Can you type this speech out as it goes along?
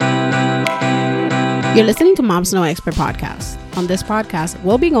You're listening to Moms No Expert Podcast. On this podcast,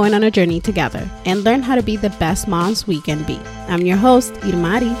 we'll be going on a journey together and learn how to be the best moms we can be. I'm your host,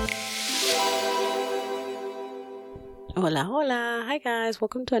 Irmari. Hola, hola. Hi, guys.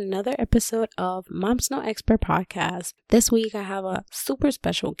 Welcome to another episode of Moms No Expert Podcast. This week, I have a super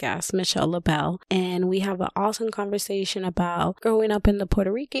special guest, Michelle LaBelle, and we have an awesome conversation about growing up in the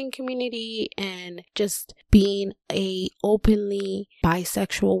Puerto Rican community and just being a openly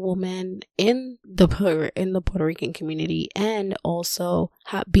bisexual woman in the Puerto Rican community, and also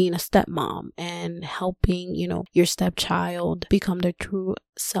being a stepmom and helping, your stepchild become their true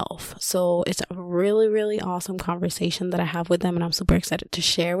self. So it's a really, really awesome conversation that I have with them, and I'm super excited to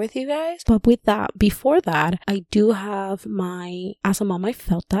share with you guys. But before that, I do have my As a Mom I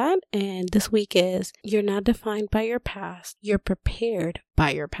Felt That, and this week is you're not defined by your past, you're prepared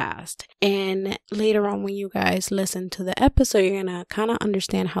by your past. And later on, when you guys listen to the episode, you're gonna kind of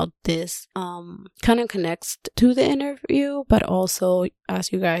understand how this kind of connects to the interview, but also,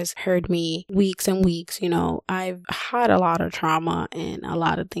 as you guys heard me weeks and weeks, I've had a lot of trauma and a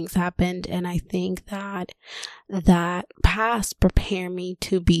lot of things happened, and I think that past prepared me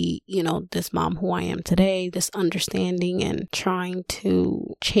to be, this mom who I am today, this understanding and trying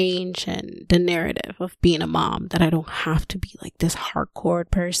to change and the narrative of being a mom, that I don't have to be like this hardcore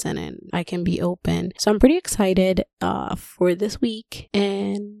person and I can be open. So I'm pretty excited for this week,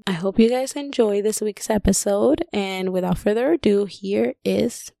 and I hope you guys enjoy this week's episode. And without further ado, here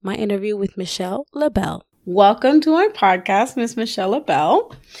is my interview with Michelle LaBelle. Welcome to our podcast, Miss Michelle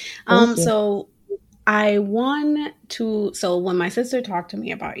LaBelle. So when my sister talked to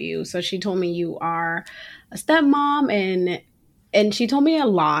me about you, so she told me you are a stepmom, and she told me a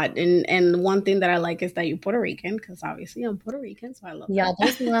lot. And one thing that I like is that you're Puerto Rican, because obviously I'm Puerto Rican, so I love that.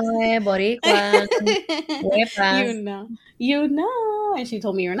 Boricua. You know. And she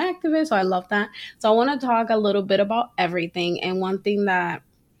told me you're an activist, so I love that. So I want to talk a little bit about everything. And one thing that,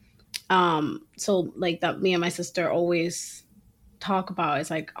 that me and my sister always talk about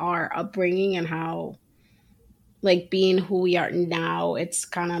is like our upbringing and how, like, being who we are now, it's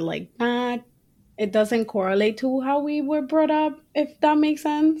kind of like it doesn't correlate to how we were brought up, if that makes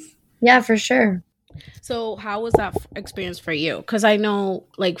sense. Yeah, for sure. So how was that experience for you? Because I know,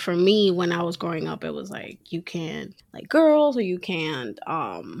 like, for me, when I was growing up, it was like, you can't like girls, or you can't,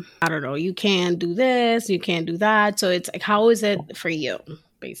 you can't do this, you can't do that. So it's like, how is it for you,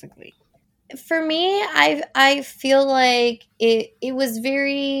 basically? For me, I feel like it was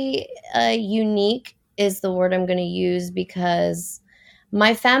very unique is the word I'm going to use, because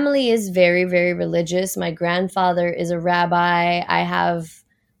my family is very, very religious. My grandfather is a rabbi. I have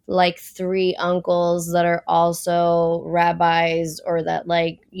like 3 uncles that are also rabbis, or that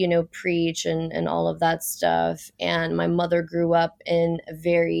preach and all of that stuff. And my mother grew up in a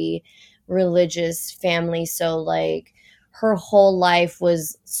very religious family. So like her whole life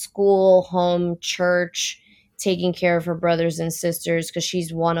was school, home, church, taking care of her brothers and sisters, because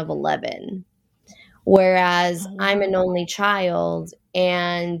she's one of 11. Whereas I'm an only child,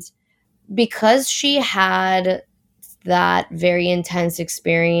 and because she had that very intense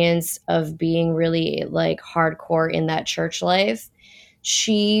experience of being really like hardcore in that church life,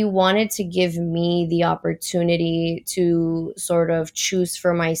 she wanted to give me the opportunity to sort of choose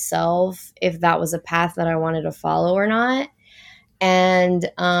for myself if that was a path that I wanted to follow or not. And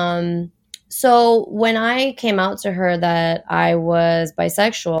so when I came out to her that I was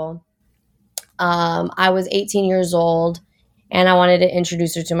bisexual, I was 18 years old, and I wanted to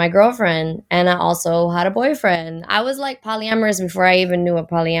introduce her to my girlfriend. And I also had a boyfriend. I was like polyamorous before I even knew what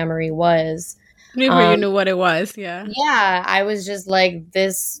polyamory was. Before you knew what it was, yeah. Yeah, I was just like,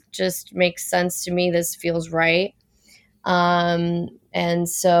 this just makes sense to me. This feels right. And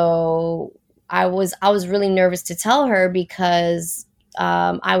so I was really nervous to tell her, because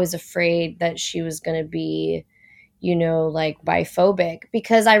I was afraid that she was going to be, like biphobic.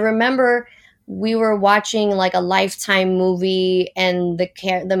 Because I remember we were watching like a Lifetime movie, and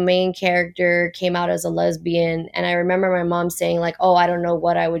the main character came out as a lesbian. And I remember my mom saying like, oh, I don't know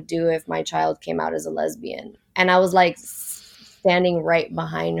what I would do if my child came out as a lesbian. And I was like standing right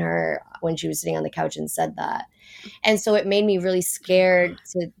behind her when she was sitting on the couch and said that. And so it made me really scared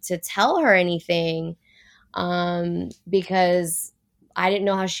to tell her anything, because I didn't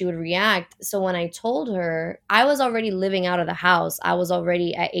know how she would react. So when I told her, I was already living out of the house. I was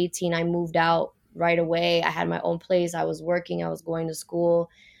already at 18. I moved out right away. I had my own place. I was working. I was going to school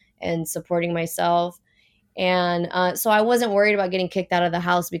and supporting myself. And so I wasn't worried about getting kicked out of the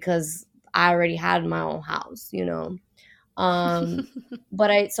house, because I already had my own house,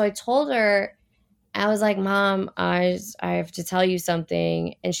 But I told her, I was like, Mom, I have to tell you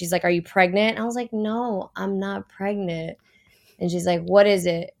something. And she's like, Are you pregnant? I was like, No, I'm not pregnant. And she's like, What is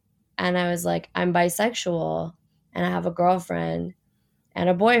it? And I was like, I'm bisexual and I have a girlfriend and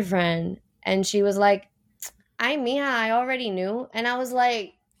a boyfriend. And she was like, I Mija, I already knew. And I was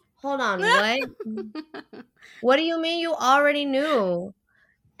like, Hold on, what? What do you mean you already knew?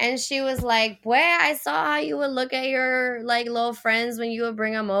 And she was like, Boy, I saw how you would look at your like little friends when you would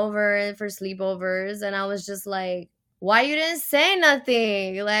bring them over for sleepovers. And I was just like, Why you didn't say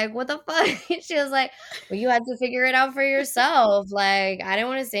nothing? Like, what the fuck? She was like, Well, you had to figure it out for yourself. Like, I didn't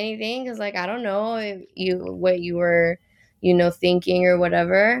want to say anything because, like, I don't know if what you were, thinking or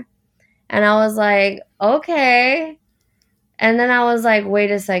whatever. And I was like, Okay. And then I was like,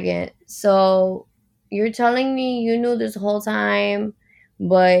 Wait a second. So you're telling me you knew this whole time,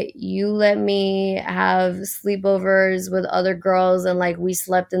 but you let me have sleepovers with other girls and like we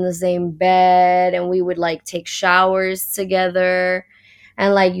slept in the same bed and we would like take showers together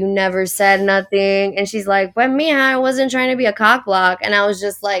and like you never said nothing. And she's like, But me, I wasn't trying to be a cock block. And I was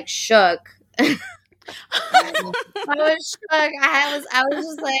just like shook. I was shook. I was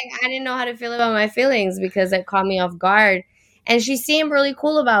just like I didn't know how to feel about my feelings because it caught me off guard. And she seemed really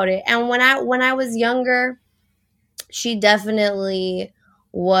cool about it. And when I was younger, she definitely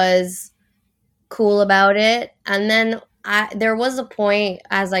was cool about it. And then there was a point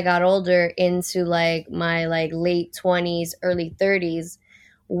as I got older into like my like late 20s, early 30s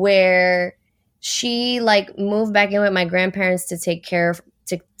where she like moved back in with my grandparents to take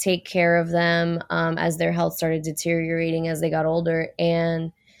care of them as their health started deteriorating as they got older.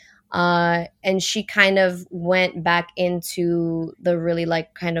 And she kind of went back into the really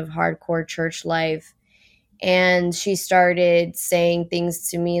like kind of hardcore church life, and she started saying things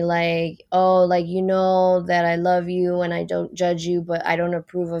to me like, oh, like, that I love you and I don't judge you, but I don't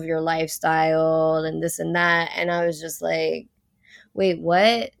approve of your lifestyle and this and that. And I was just like, wait,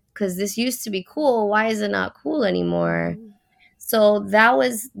 what? Because this used to be cool, why is it not cool anymore? So that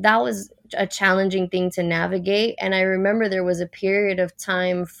was a challenging thing to navigate. And I remember there was a period of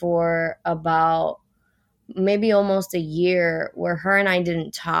time for about maybe almost a year where her and I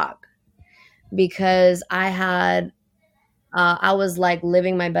didn't talk because I was like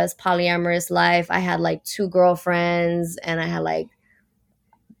living my best polyamorous life. I had like two girlfriends and I had like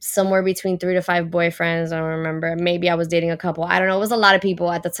somewhere between 3 to 5 boyfriends. I don't remember. Maybe I was dating a couple. I don't know. It was a lot of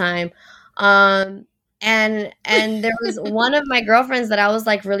people at the time. Um, and there was one of my girlfriends that I was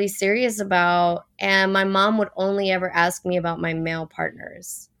like really serious about, and my mom would only ever ask me about my male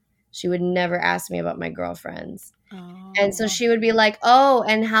partners. She would never ask me about my girlfriends. And so Oh. she would be like, "Oh,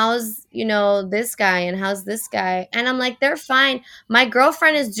 and how's, this guy and how's this guy?" And I'm like, "They're fine. My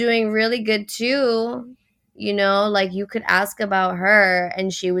girlfriend is doing really good too. Like you could ask about her."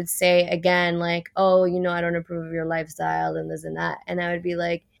 And she would say again like, "Oh, I don't approve of your lifestyle and this and that." And I would be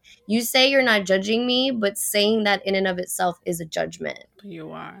like, "You say you're not judging me, but saying that in and of itself is a judgment.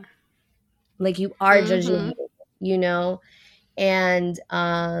 You are. Like you are judging Mm-hmm. me, you know?" And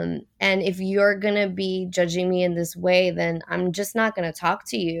if you're gonna be judging me in this way, then I'm just not gonna talk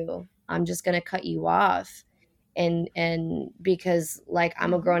to you. I'm just gonna cut you off. And because like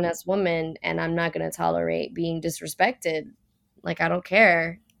I'm a Mm-hmm. grown-ass woman and I'm not gonna tolerate being disrespected. Like I don't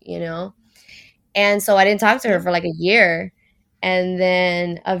care. And so I didn't talk to her Yeah. for like a year. And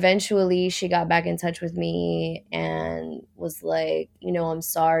then eventually she got back in touch with me and was like, I'm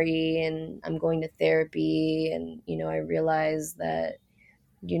sorry and I'm going to therapy. And, I realized that,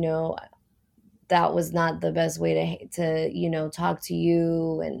 you know, that was not the best way to talk to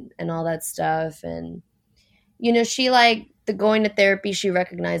you and all that stuff. And, she like the going to therapy, she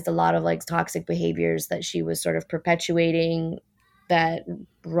recognized a lot of like toxic behaviors that she was sort of perpetuating that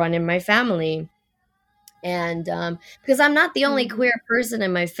run in my family. And because I'm not the only Mm-hmm. queer person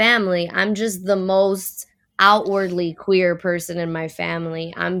in my family, I'm just the most outwardly queer person in my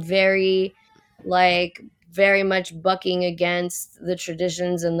family. I'm very much bucking against the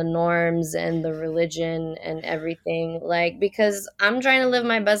traditions and the norms and the religion and everything, like, because I'm trying to live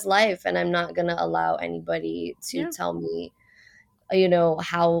my best life and I'm not going to allow anybody to Yeah. tell me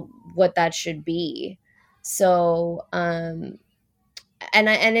how what that should be. So and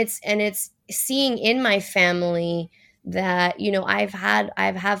it's seeing in my family that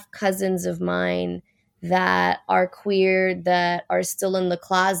I've cousins of mine that are queer, that are still in the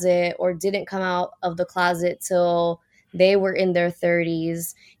closet or didn't come out of the closet till they were in their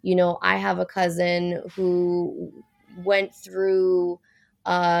 30s. I have a cousin who went through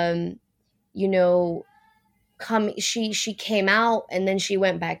um you know come she came out and then she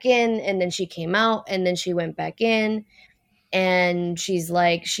went back in and then she came out and then she went back in. and she's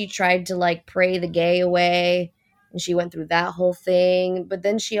like, she tried to like pray the gay away, and she went through that whole thing. But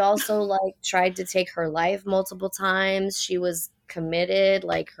then she also like tried to take her life multiple times. She was committed,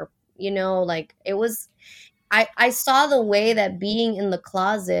 like her, like it was. I saw the way that being in the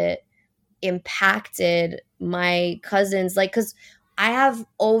closet impacted my cousins, like, because I have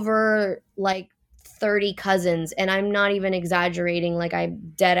over like 30 cousins, and I'm not even exaggerating, like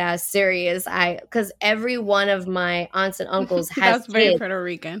I'm dead ass serious. Because every one of my aunts and uncles has That's very kids. Puerto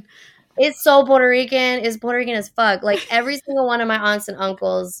Rican. It's so Puerto Rican. It's Puerto Rican as fuck. Like every single one of my aunts and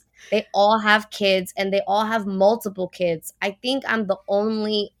uncles, they all have kids, and they all have multiple kids. I think I'm the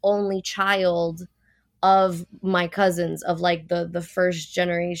only child of my cousins, of like the first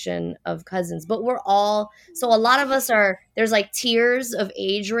generation of cousins. But we're all, so a lot of us are, there's like tiers of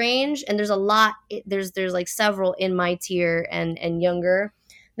age range, and there's a lot, there's like several in my tier and younger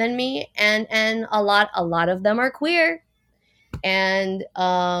than me, and a lot of them are queer, and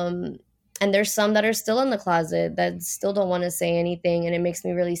there's some that are still in the closet that still don't want to say anything, and it makes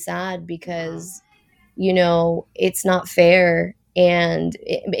me really sad because it's not fair, and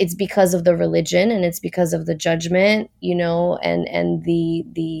it's because of the religion, and it's because of the judgment, and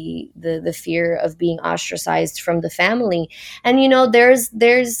the fear of being ostracized from the family. And there's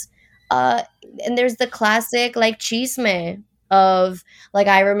the classic like chisme of, like,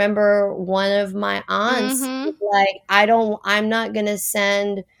 I remember one of my aunts like, I'm not gonna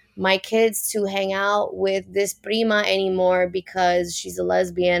send my kids to hang out with this prima anymore because she's a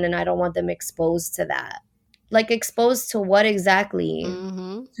lesbian, and I don't want them exposed to that. Like, exposed to what exactly?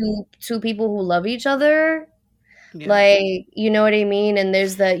 To two people who love each other? Yeah. Like, you know what I mean? And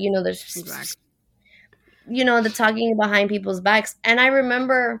there's the, there's exactly. The talking behind people's backs. And I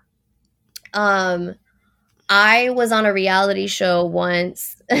remember I was on a reality show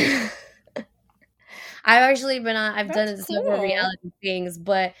once. I've done several reality things,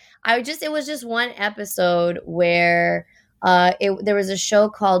 but it was just one episode where there was a show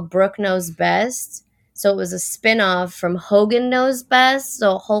called Brooke Knows Best. So it was a spinoff from Hogan Knows Best.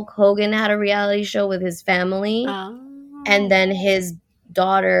 So Hulk Hogan had a reality show with his family. And then his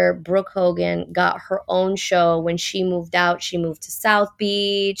daughter, Brooke Hogan, got her own show. When she moved out, she moved to South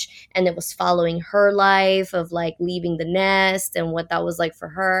Beach, and it was following her life of like leaving the nest and what that was like for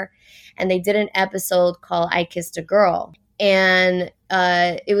her. And they did an episode called I Kissed a Girl. And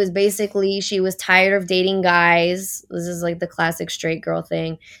it was basically, she was tired of dating guys. This is like the classic straight girl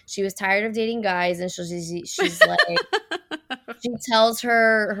thing. She was tired of dating guys, and so she's like, she tells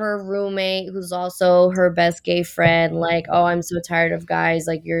her roommate, who's also her best gay friend, like, oh, I'm so tired of guys.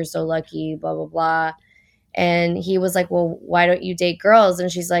 Like, you're so lucky, blah, blah, blah. And he was like, well, why don't you date girls?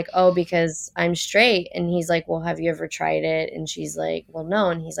 And she's like, oh, because I'm straight. And he's like, well, have you ever tried it? And she's like, well,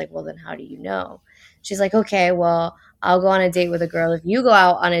 no. And he's like, well, then how do you know? She's like, okay, well, I'll go on a date with a girl if you go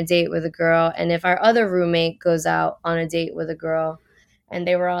out on a date with a girl, and if our other roommate goes out on a date with a girl. And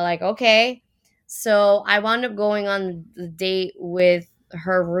they were all like, okay. So I wound up going on the date with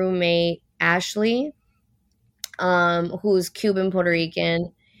her roommate, Ashley, who's Cuban Puerto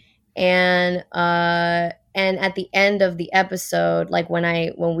Rican. And at the end of the episode, like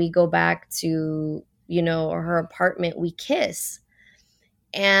when we go back to, her apartment, we kiss.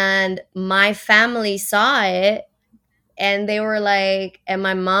 And my family saw it, and they were like, and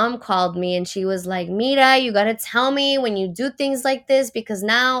my mom called me, and she was like, Mira, you got to tell me when you do things like this, because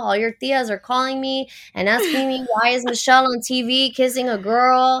now all your tias are calling me and asking me, why is Michelle on TV kissing a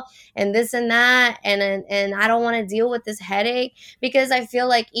girl and this and that? And I don't want to deal with this headache, because I feel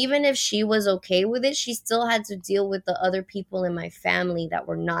like even if she was okay with it, she still had to deal with the other people in my family that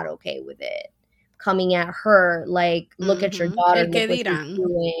were not okay with it, coming at her like, look at your daughter, look what she's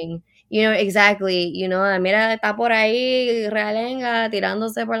doing. Exactly. Mira, está por ahí, realenga,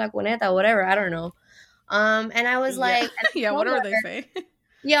 tirándose por la cuneta, whatever. I don't know. And I was like, whatever they say.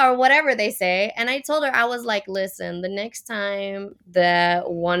 Yeah, or whatever they say. And I told her, I was like, listen, the next time that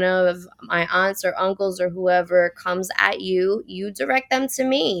one of my aunts or uncles or whoever comes at you, you direct them to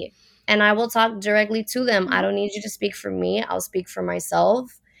me, and I will talk directly to them. I don't need you to speak for me. I'll speak for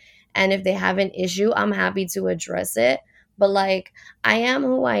myself. And if they have an issue, I'm happy to address it. But like, I am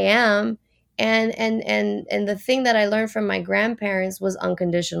who I am. And the thing that I learned from my grandparents was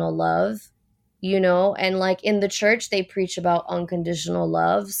unconditional love, and like in the church, they preach about unconditional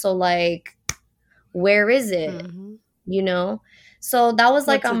love. So like, where is it? So that was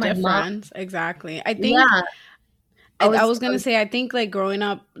like on my mom. Exactly. I think, I was going to say, I think like growing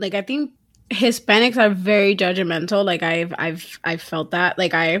up, like, I think Hispanics are very judgmental. Like I've felt that.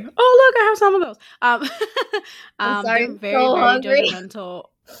 Like look, I have some of those. I'm sorry, they're very, very judgmental.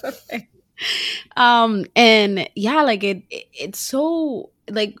 And yeah, like it's so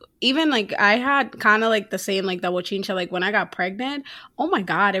like, even like I had kind of like the same like that with Chincha, like when I got pregnant, oh my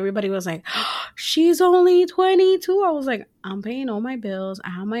god, everybody was like, she's only 22. I was like, I'm paying all my bills, I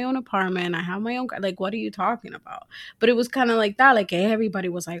have my own apartment, I have my own like, what are you talking about? But it was kind of like that, like everybody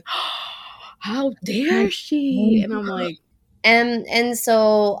was like, how dare she? And I'm like, And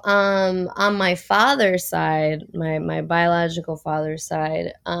so on my father's side, my biological father's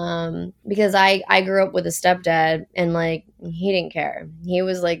side, because I grew up with a stepdad, and like he didn't care. He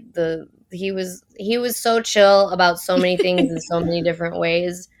was like he was so chill about so many things in so many different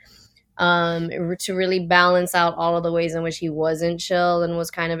ways, to really balance out all of the ways in which he wasn't chill and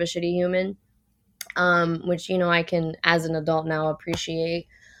was kind of a shitty human, which I can, as an adult now, appreciate.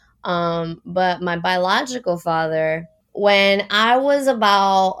 But my biological father, when I was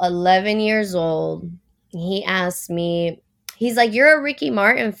about 11 years old, he asked me, he's like, "You're a Ricky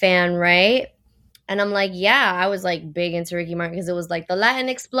Martin fan, right?" And I'm like, "Yeah." I was like big into Ricky Martin because it was like the Latin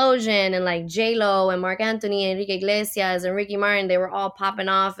explosion, and like J-Lo and Marc Anthony and Enrique Iglesias and Ricky Martin, they were all popping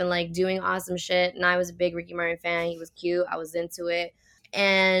off and like doing awesome shit. And I was a big Ricky Martin fan. He was cute. I was into it.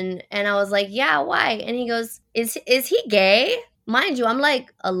 And I was like, "Yeah, why?" And he goes, Is he gay?" Mind you, I'm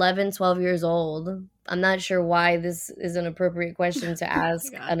like 11, 12 years old. I'm not sure why this is an appropriate question to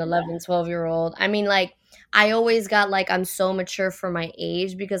ask God. an 11, 12-year-old. I mean, like, I always got like, I'm so mature for my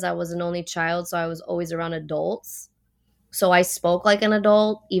age because I was an only child, so I was always around adults. So I spoke like an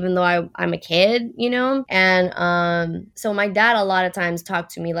adult, even though I'm a kid, And so my dad a lot of times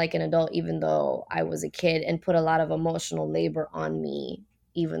talked to me like an adult, even though I was a kid, and put a lot of emotional labor on me,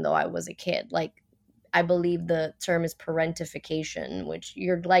 even though I was a kid. Like, I believe the term is parentification, which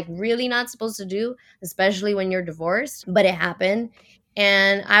you're like really not supposed to do, especially when you're divorced, but it happened.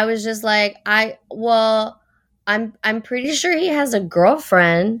 And I was just like, I'm pretty sure he has a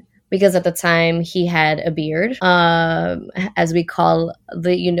girlfriend, because at the time he had a beard, as we call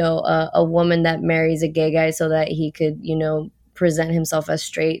a woman that marries a gay guy so that he could, present himself as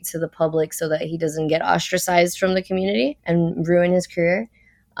straight to the public so that he doesn't get ostracized from the community and ruin his career.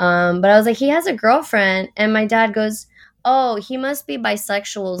 But I was like, he has a girlfriend. And my dad goes, "Oh, he must be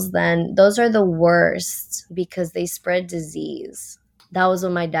bisexuals then. Those are the worst because they spread disease." That was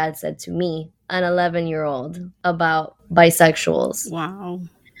what my dad said to me, an 11-year-old, about bisexuals. Wow.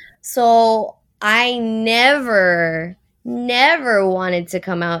 So I never wanted to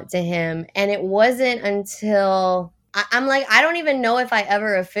come out to him. And it wasn't until I'm like, I don't even know if I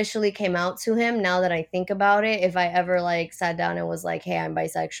ever officially came out to him, now that I think about it. If I ever like sat down and was like, "Hey, I'm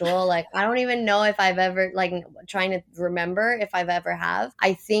bisexual." Like, I don't even know if I've ever, like, trying to remember if I've ever have.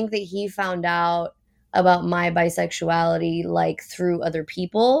 I think that he found out about my bisexuality like through other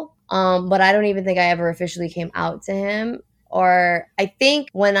people. But I don't even think I ever officially came out to him. Or I think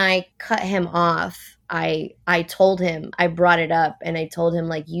when I cut him off, I told him, I brought it up, and I told him,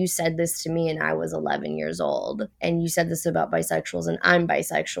 like, "You said this to me and I was 11 years old, and you said this about bisexuals, and I'm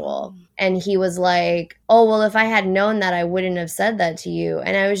bisexual." And he was like, "Oh, well, if I had known that, I wouldn't have said that to you."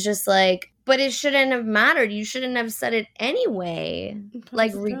 And I was just like, "But it shouldn't have mattered. You shouldn't have said it anyway.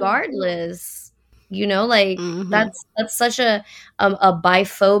 Like, regardless." Like, that's such a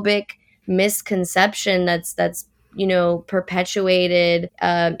biphobic misconception that's perpetuated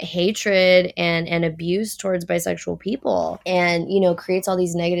hatred and abuse towards bisexual people, and creates all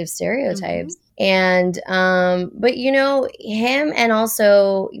these negative stereotypes. And but him, and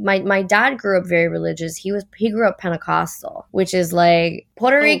also my dad grew up very religious. He grew up Pentecostal, which is like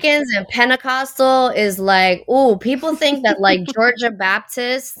Puerto Ricans, and Pentecostal is like, ooh, people think that like Georgia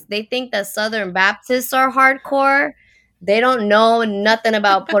Baptists, they think that Southern Baptists are hardcore. They don't know nothing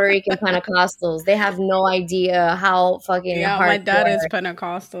about Puerto Rican Pentecostals. They have no idea how fucking hardcore. My dad is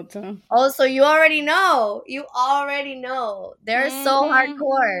Pentecostal too. Oh, so you already know. They're so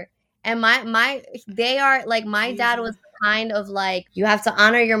hardcore. And they are like, my dad was kind of like, "You have to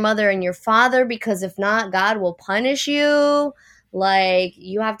honor your mother and your father, because if not, God will punish you. Like,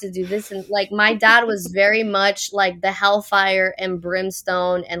 you have to do this." And like, my dad was very much like the hellfire and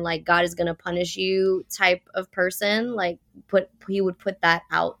brimstone and like, God is gonna punish you type of person. Like, he would put that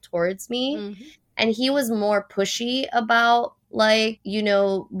out towards me. And he was more pushy about like,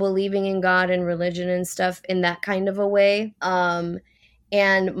 believing in God and religion and stuff in that kind of a way.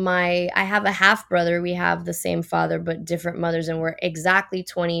 And I have a half brother. We have the same father, but different mothers, and we're exactly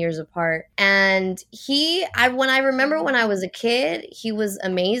 20 years apart. And when I remember when I was a kid, he was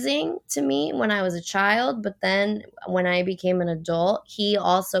amazing to me when I was a child. But then when I became an adult, he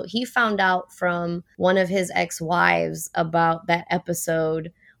found out from one of his ex-wives about that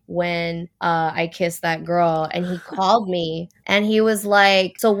episode when I kissed that girl. And he called me and he was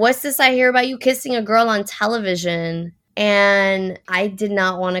like, so what's this I hear about you kissing a girl on television? And I did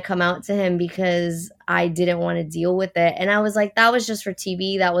not want to come out to him because I didn't want to deal with it. And I was like, that was just for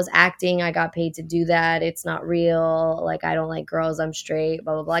TV. That was acting. I got paid to do that. It's not real. Like, I don't like girls. I'm straight,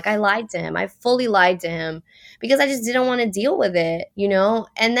 blah, blah, blah. Like, I lied to him. I fully lied to him because I just didn't want to deal with it, you know?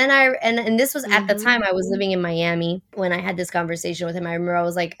 And then and this was at the time I was living in Miami when I had this conversation with him. I remember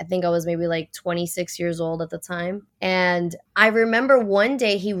I think I was maybe like 26 years old at the time. And I remember one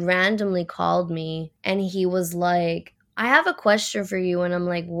day he randomly called me and he was like, I have a question for you. And I'm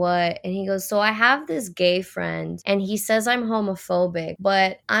like, what? And he goes, so I have this gay friend and he says I'm homophobic,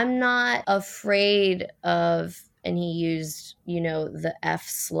 but I'm not afraid of, and he used, the F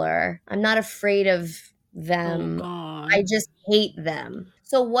slur. I'm not afraid of them. Oh, I just hate them.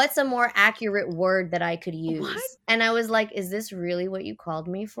 So what's a more accurate word that I could use? What? And I was like, is this really what you called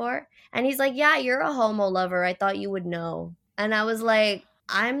me for? And he's like, yeah, you're a homo lover. I thought you would know. And I was like,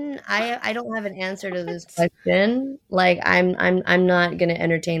 I don't have an answer to this question. Like, I'm not going to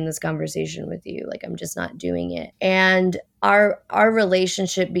entertain this conversation with you. Like, I'm just not doing it. And our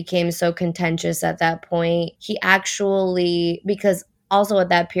relationship became so contentious at that point. He actually, because also at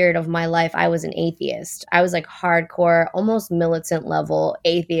that period of my life, I was an atheist. I was like hardcore, almost militant level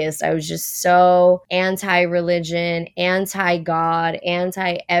atheist. I was just so anti-religion, anti-God,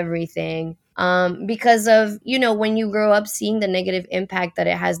 anti-everything. Because of, when you grow up seeing the negative impact that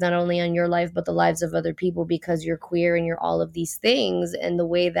it has not only on your life, but the lives of other people because you're queer and you're all of these things, and the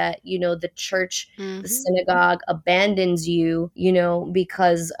way that, the church, the synagogue abandons you,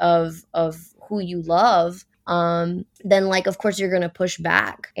 because of who you love. Then like, of course you're going to push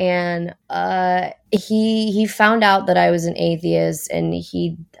back. And, he found out that I was an atheist and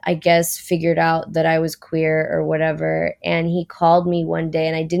he, I guess, figured out that I was queer or whatever. And he called me one day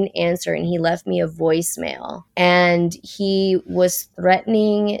and I didn't answer and he left me a voicemail and he was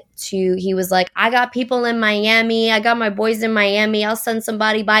threatening he was like, I got people in Miami. I got my boys in Miami. I'll send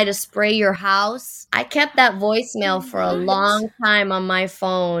somebody by to spray your house. I kept that voicemail for a long time on my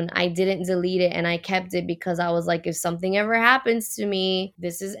phone. I didn't delete it and I kept it because I was like, if something ever happens to me,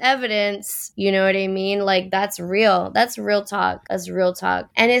 this is evidence. You know what I mean? Like, that's real. That's real talk. That's real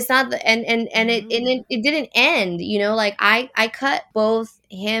talk. And it's not it didn't end, like I cut both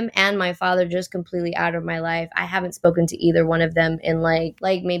him and my father just completely out of my life. I haven't spoken to either one of them in like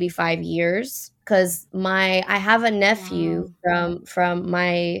maybe 5 years because I have a nephew from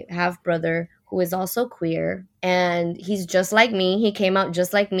my half brother who is also queer, and he's just like me. He came out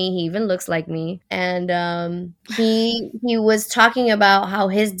just like me. He even looks like me. And he was talking about how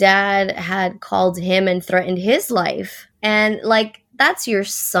his dad had called him and threatened his life. And like, that's your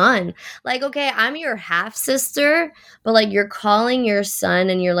son. Like, okay, I'm your half sister, but like, you're calling your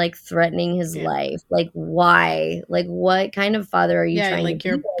son and you're like threatening his life. Like, why? Like, what kind of father are you trying to be?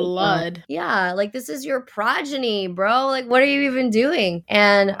 Your blood. Yeah, like, this is your progeny, bro. Like, what are you even doing?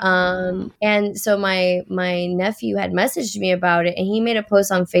 And so my nephew had messaged me about it, and he made a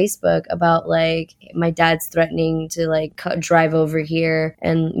post on Facebook about like, my dad's threatening to like drive over here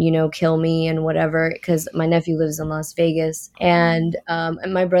and kill me and whatever, because my nephew lives in Las Vegas, and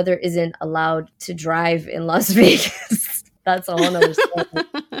my brother isn't allowed to drive in Las Vegas. That's a whole nother story.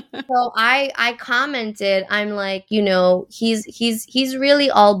 So I commented, I'm like, he's really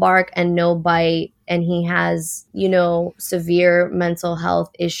all bark and no bite. And he has, severe mental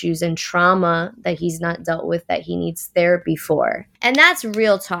health issues and trauma that he's not dealt with, that he needs therapy for. And that's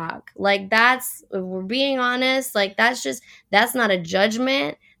real talk. Like, if we're being honest, like, that's not a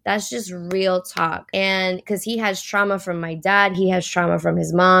judgment. That's just real talk. And because he has trauma from my dad, he has trauma from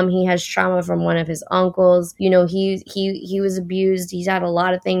his mom, he has trauma from one of his uncles. He was abused. He's had a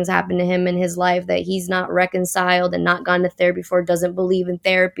lot of things happen to him in his life that he's not reconciled and not gone to therapy for, doesn't believe in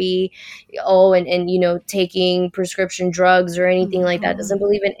therapy. And taking prescription drugs or anything like that, doesn't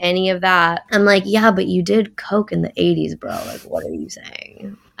believe in any of that. I'm like, yeah, but you did coke in the 80s, bro. Like, what are you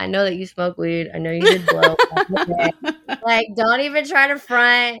saying? I know that you smoke weed. I know you did blow. Like, don't even try to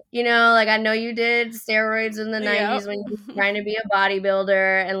front, like, I know you did steroids in the 90s when you were trying to be a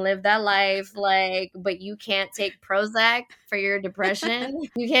bodybuilder and live that life, like, but you can't take Prozac for your depression.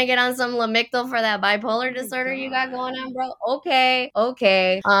 You can't get on some Lamictal for that bipolar disorder you got going on, bro. Okay.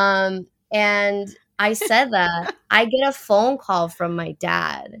 And I said that. I get a phone call from my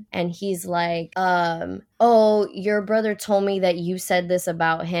dad, and he's like, oh, your brother told me that you said this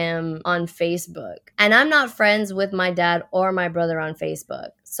about him on Facebook. And I'm not friends with my dad or my brother on Facebook.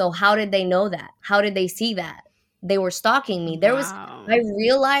 So how did they know that? How did they see that? they were stalking me. Wow. I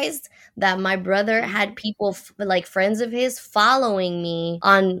realized that my brother had people like friends of his following me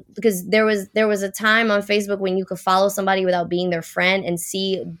on, because there was a time on Facebook when you could follow somebody without being their friend and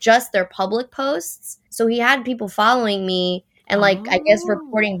see just their public posts. So he had people following me and like I guess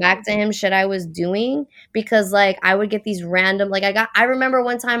reporting back to him shit I was doing, because like I would get these random, like I remember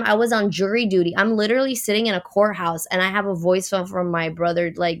one time I was on jury duty. I'm literally sitting in a courthouse and I have a voicemail from my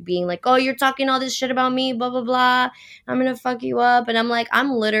brother like being like, "Oh, you're talking all this shit about me, blah blah blah. I'm gonna fuck you up." And I'm like,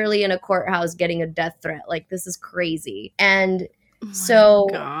 I'm literally in a courthouse getting a death threat. Like, this is crazy. And so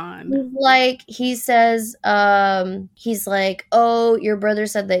like he says, he's like, "Oh, your brother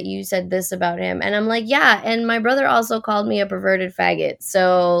said that you said this about him." And I'm like, "Yeah, and my brother also called me a perverted faggot.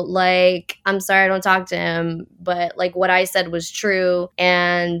 So like, I'm sorry I don't talk to him, but like what I said was true,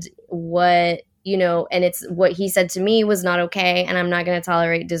 and what, you know, and it's what he said to me was not okay, and I'm not going to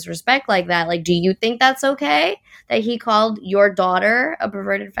tolerate disrespect like that. Like, do you think that's okay that he called your daughter a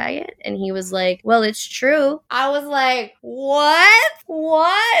perverted faggot?" And he was like, "Well, it's true." I was like, what?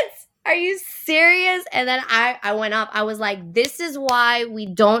 Are you serious? And then I went up. I was like, this is why we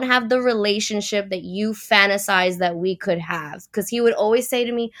don't have the relationship that you fantasize that we could have. Because he would always say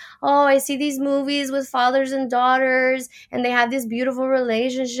to me, "Oh, I see these movies with fathers and daughters, and they have this beautiful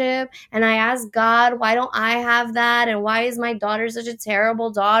relationship. And I ask God, why don't I have that? And why is my daughter such a terrible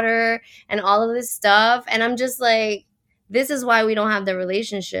daughter?" And all of this stuff. And I'm just like, this is why we don't have the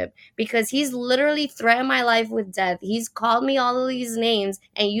relationship, because he's literally threatened my life with death. He's called me all of these names,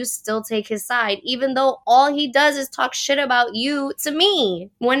 and you still take his side, even though all he does is talk shit about you to me.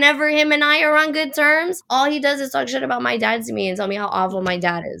 Whenever him and I are on good terms, all he does is talk shit about my dad to me and tell me how awful my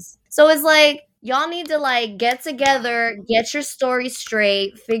dad is. So it's like, y'all need to like get together, get your story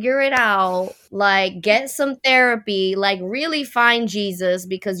straight, figure it out, like get some therapy, like really find Jesus,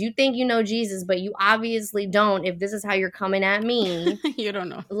 because you think you know Jesus, but you obviously don't if this is how you're coming at me. You don't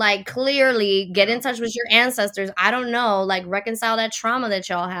know. Like, clearly get in touch with your ancestors. I don't know, like reconcile that trauma that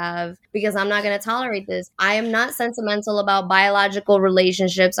y'all have, because I'm not going to tolerate this. I am not sentimental about biological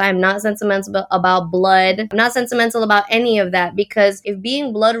relationships. I am not sentimental about blood. I'm not sentimental about any of that, because if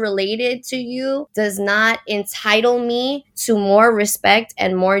being blood related to you does not entitle me to more respect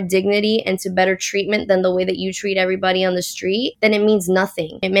and more dignity and to better treatment than the way that you treat everybody on the street, then it means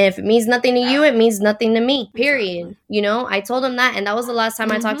nothing. And man, if it means nothing to you, it means nothing to me, period. Exactly. You know, I told him that, and that was the last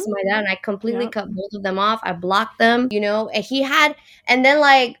time I talked to my dad, and I completely cut both of them off. I blocked them, you know, and then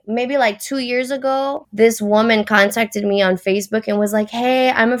like maybe like 2 years ago, this woman contacted me on Facebook and was like,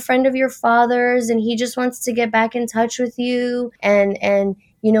 "Hey, I'm a friend of your father's, and he just wants to get back in touch with you, and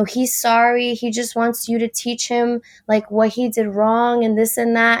you know, he's sorry. He just wants you to teach him like what he did wrong and this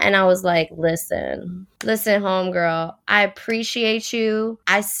and that." And I was like, listen, homegirl, I appreciate you.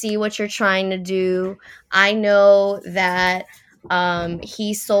 I see what you're trying to do. I know that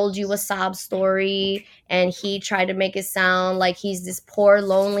he sold you a sob story, and he tried to make it sound like he's this poor,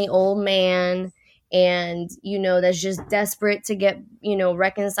 lonely old man, and you know, that's just desperate to get, you know,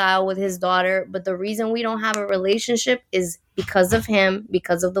 reconcile with his daughter. But the reason we don't have a relationship is because of him,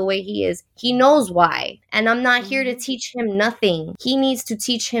 because of the way he is. He knows why, and I'm not here to teach him nothing. He needs to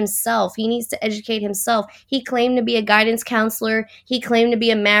teach himself. He needs to educate himself. He claimed to be a guidance counselor, he claimed to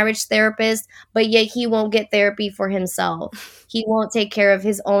be a marriage therapist, but yet he won't get therapy for himself. He won't take care of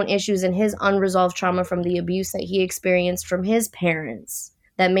his own issues and his unresolved trauma from the abuse that he experienced from his parents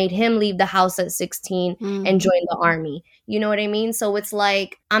that made him leave the house at 16 and join the army. You know what I mean? So it's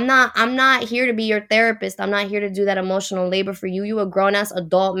like, I'm not here to be your therapist. I'm not here to do that emotional labor for you. You a grown-ass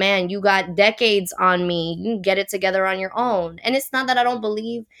adult man. You got decades on me. You can get it together on your own. And it's not that I don't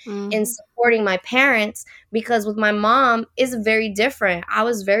believe in supporting my parents, because with my mom, it's very different. I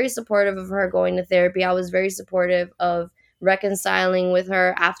was very supportive of her going to therapy. I was very supportive of reconciling with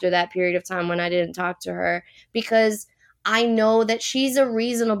her after that period of time when I didn't talk to her, because I know that she's a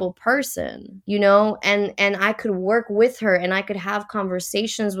reasonable person, you know, and I could work with her, and I could have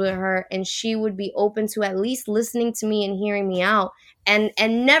conversations with her, and she would be open to at least listening to me and hearing me out, and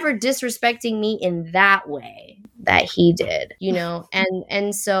never disrespecting me in that way that he did, you know.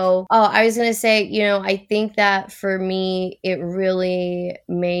 And so, I was gonna say, you know, I think that for me, it really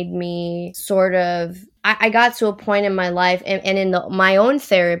made me sort of, I got to a point in my life, and in my own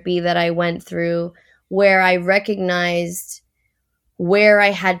therapy that I went through, where I recognized where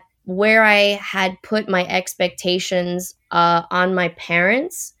I had put my expectations on my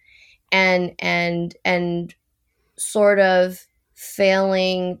parents, and sort of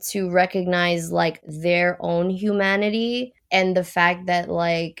failing to recognize like their own humanity and the fact that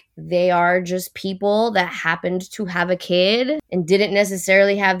like they are just people that happened to have a kid and didn't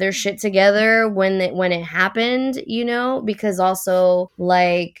necessarily have their shit together when it happened, you know, because also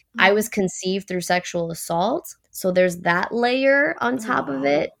like I was conceived through sexual assault. So there's that layer on top of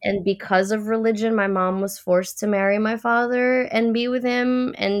it. And because of religion, my mom was forced to marry my father and be with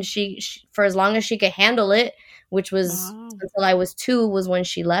him. And she for as long as she could handle it, which was until I was 2, was when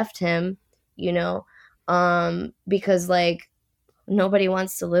she left him, you know, because like nobody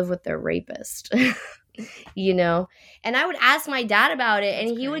wants to live with their rapist, you know. And I would ask my dad about it,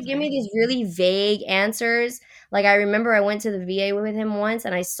 and he would give me these really vague answers. Like I remember I went to the VA with him once,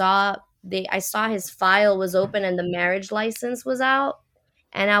 and I saw his file was open and the marriage license was out,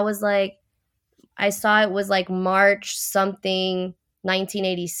 and I was like, I saw it was like March something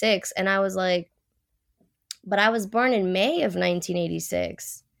 1986, and I was like, but I was born in May of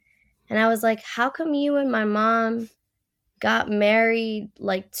 1986. And I was like, how come you and my mom got married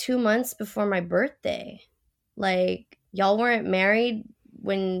like 2 months before my birthday? Like, y'all weren't married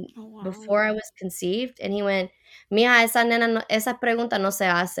when before I was conceived? And he went, Mija, esa pregunta no se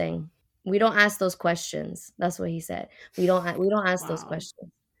hacen. We don't ask those questions. That's what he said. We don't ask those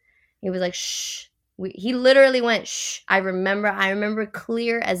questions. He was like, shh. He literally went, shh. I remember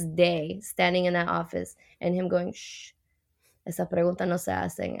clear as day standing in that office and him going, shh. Esa pregunta no se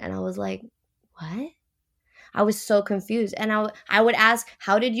hacen. And I was like, what? I was so confused. And I would ask,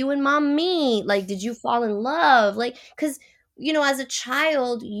 how did you and mom meet? Like, did you fall in love? Like, because, you know, as a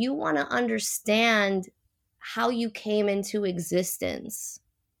child, you want to understand how you came into existence.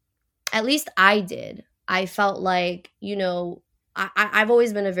 At least I did. I felt like, you know, I've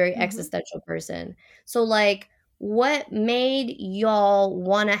always been a very existential person. So, like, what made y'all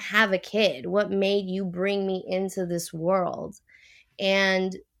want to have a kid? What made you bring me into this world?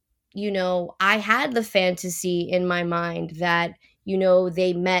 And, you know, I had the fantasy in my mind that, you know,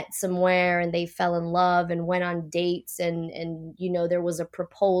 they met somewhere and they fell in love and went on dates and you know, there was a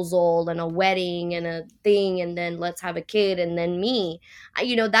proposal and a wedding and a thing, and then let's have a kid and then me.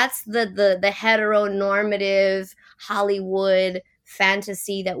 You know, that's the heteronormative Hollywood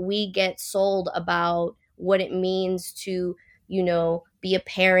fantasy that we get sold about what it means to, you know, be a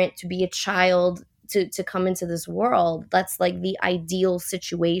parent, to be a child, to come into this world. That's like the ideal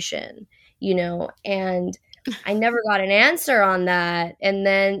situation, you know. And I never got an answer on that. And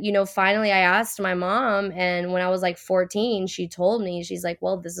then, you know, finally I asked my mom, and when I was like 14, she told me. She's like,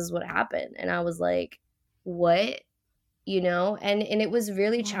 well, this is what happened. And I was like, what? You know, and it was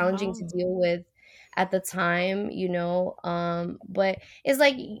really challenging to deal with at the time, you know. But it's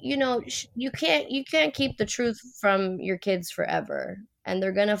like, you know, you can't keep the truth from your kids forever, and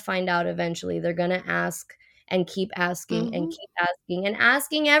they're gonna find out eventually. They're gonna ask and keep asking and keep asking and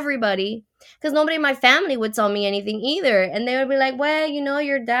asking everybody, because nobody in my family would tell me anything either. And they would be like, well, you know,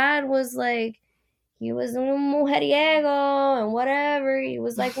 your dad was like, he was un mujeriego and whatever, he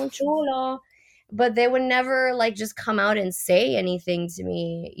was like un chulo. But they would never like just come out and say anything to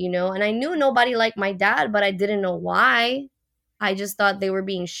me, you know. And I knew nobody liked my dad, but I didn't know why. I just thought they were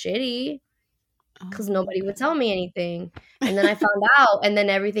being shitty because nobody would tell me anything. And then I found out, and then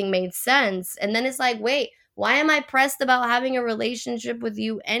everything made sense. And then it's like, wait, why am I pressed about having a relationship with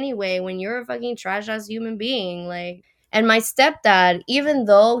you anyway when you're a fucking trash ass human being? Like, and my stepdad, even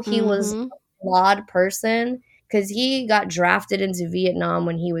though he was a flawed person, because he got drafted into Vietnam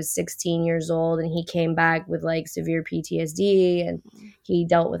when he was 16 years old, and he came back with like severe PTSD, and he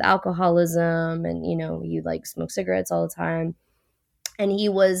dealt with alcoholism, and, you know, he like smoked cigarettes all the time. And he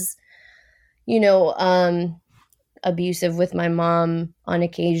was, you know, abusive with my mom on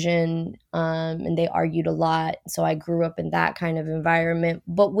occasion, and they argued a lot. So I grew up in that kind of environment.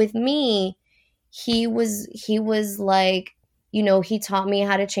 But with me, he was like, you know, he taught me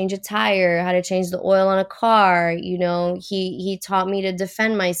how to change a tire, how to change the oil on a car. You know, he taught me to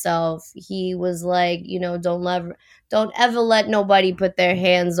defend myself. He was like, you know, don't ever let nobody put their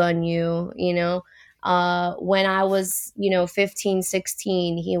hands on you, you know. When I was, you know, 15,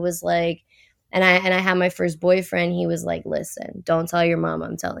 16, he was like, and I had my first boyfriend, he was like, listen, don't tell your mom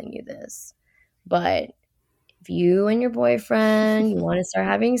I'm telling you this, but if you and your boyfriend, you want to start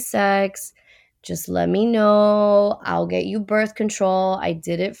having sex, just let me know. I'll get you birth control. I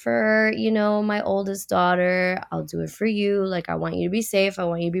did it for, you know, my oldest daughter. I'll do it for you. Like, I want you to be safe. I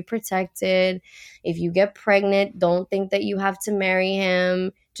want you to be protected. If you get pregnant, don't think that you have to marry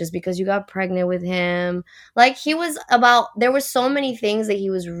him just because you got pregnant with him. Like, there were so many things that he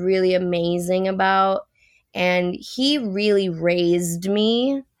was really amazing about. And he really raised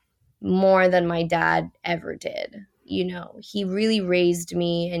me more than my dad ever did, he really raised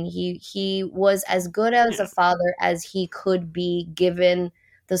me, and he was as good as a Yeah. father as he could be, given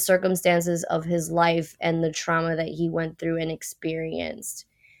the circumstances of his life and the trauma that he went through and experienced.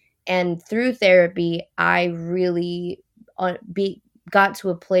 And through therapy, I really got to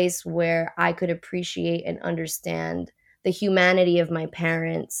a place where I could appreciate and understand the humanity of my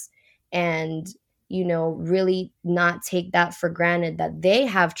parents, and really not take that for granted, that they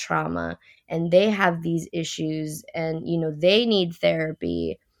have trauma and they have these issues, and they need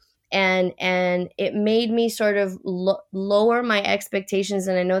therapy. And it made me sort of lower my expectations.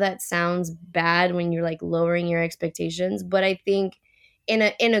 And I know that sounds bad when you're like lowering your expectations, but I think in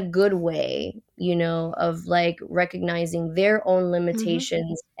a good way, of like recognizing their own Mm-hmm.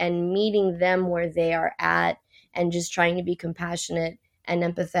 limitations and meeting them where they are at, and just trying to be compassionate and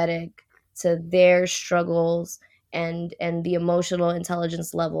empathetic to their struggles, and the emotional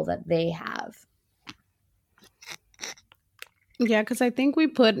intelligence level that they have. Yeah, because I think we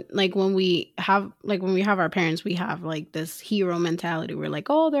put like when we have our parents, we have like this hero mentality. We're like,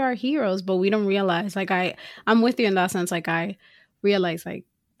 oh, they're our heroes, but we don't realize. Like I'm with you in that sense. Like I realize like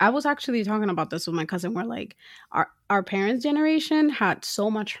I was actually talking about this with my cousin. Where like our parents' generation had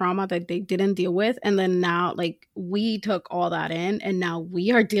so much trauma that they didn't deal with, and then now like we took all that in, and now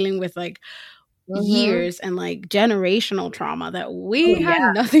we are dealing with like Mm-hmm. years and like generational trauma that Oh we had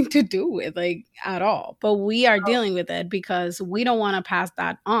yeah. nothing to do with like at all, but we are dealing with it because we don't want to pass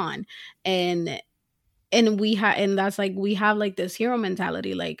that on. And and we have and that's like we have like this hero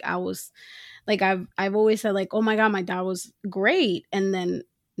mentality. Like I was like I've always said like, oh my god, my dad was great, and then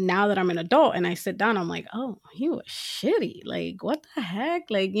now that I'm an adult and I sit down, I'm like, oh, he was shitty. Like what the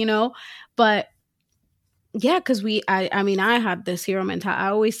heck, like but yeah, because I mean, I had this hero mentality. I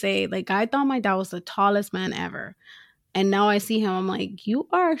always say, like, I thought my dad was the tallest man ever. And now I see him, I'm like, you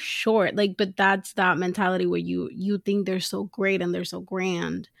are short. Like, but that's that mentality where you think they're so great and they're so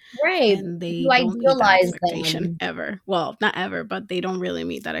grand, Right. and You they don't meet that idealize expectation them. ever. Well, not ever, but they don't really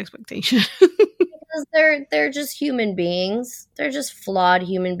meet that expectation. Because they're just human beings. They're just flawed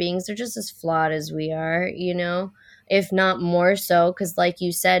human beings. They're just as flawed as we are, if not more so. Because, like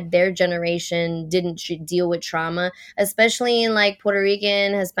you said, their generation didn't deal with trauma, especially in like Puerto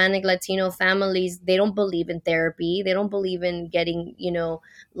Rican, Hispanic, Latino families. They don't believe in therapy. They don't believe in getting,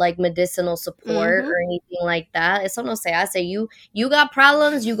 like medicinal support Hmm. or anything like that. Eso no se hace. You got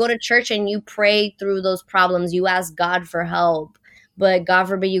problems. You go to church and you pray through those problems. You ask God for help, but God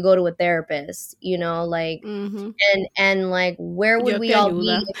forbid you go to a therapist, like, Hmm. and like, where would Dios we te all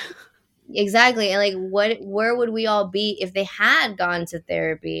be ayuda. exactly, and like, where would we all be if they had gone to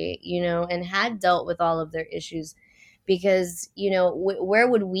therapy, and had dealt with all of their issues? Because where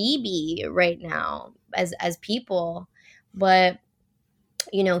would we be right now as people? But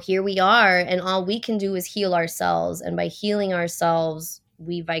here we are, and all we can do is heal ourselves. And by healing ourselves,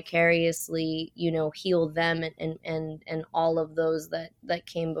 we vicariously, heal them, and all of those that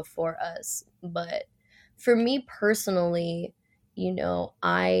came before us. But for me personally,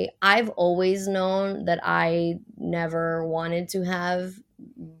 I've always known that I never wanted to have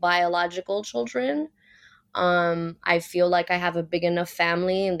biological children. I feel like I have a big enough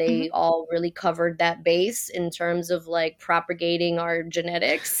family, and they Hmm. all really covered that base in terms of like propagating our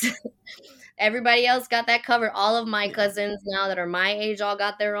genetics. Everybody else got that covered. All of my Yeah. cousins now that are my age all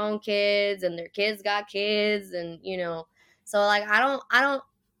got their own kids, and their kids got kids, and so like, I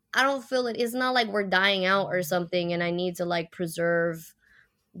don't feel it. It's not like we're dying out or something, and I need to like preserve,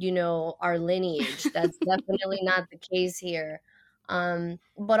 our lineage. That's definitely not the case here.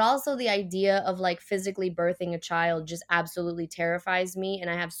 But also the idea of like physically birthing a child just absolutely terrifies me, and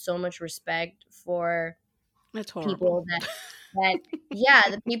I have so much respect for It's horrible. people that yeah,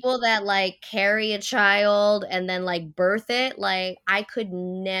 the people that like carry a child and then like birth it. Like, I could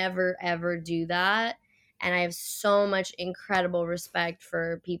never ever do that, and I have so much incredible respect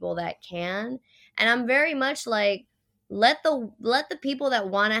for people that can. And I'm very much like, let the people that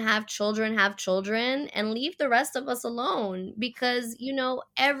want to have children, and leave the rest of us alone, because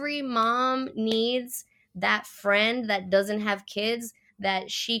every mom needs that friend that doesn't have kids, that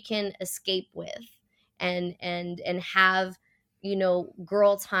she can escape with, and have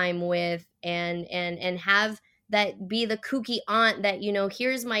girl time with, and have that be the kooky aunt that,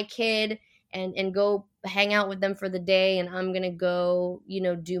 here's my kid, and go hang out with them for the day, and I'm gonna go,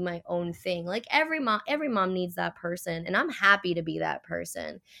 do my own thing. Like, every mom needs that person, and I'm happy to be that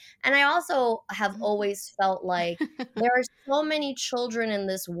person. And I also have always felt like there are so many children in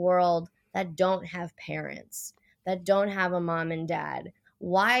this world that don't have parents, that don't have a mom and dad,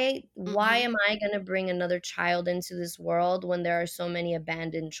 Why am I going to bring another child into this world when there are so many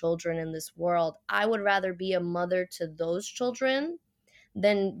abandoned children in this world? I would rather be a mother to those children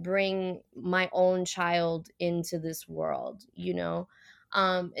than bring my own child into this world, you know.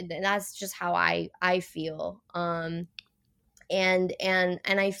 And that's just how I feel. And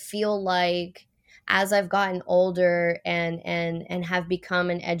I feel like as I've gotten older and have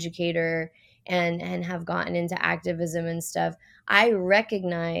become an educator and have gotten into activism and stuff, I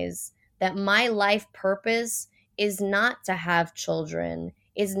recognize that my life purpose is not to have children,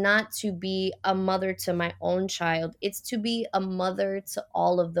 is not to be a mother to my own child. It's to be a mother to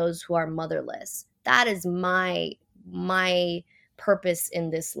all of those who are motherless. That is my purpose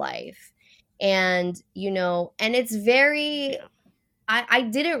in this life. And and it's very, I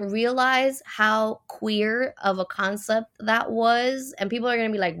didn't realize how queer of a concept that was. And people are going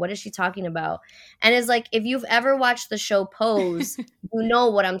to be like, what is she talking about? And it's like, if you've ever watched the show Pose, you know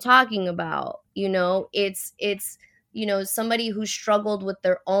what I'm talking about. It's somebody who struggled with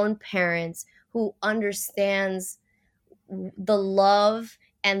their own parents, who understands the love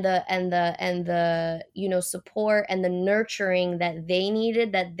and the support and the nurturing that they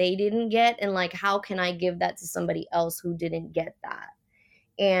needed, that they didn't get, and like, how can I give that to somebody else who didn't get that?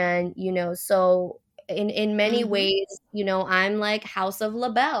 And so in many ways, I'm like House of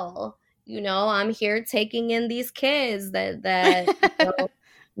LaBelle. I'm here taking in these kids that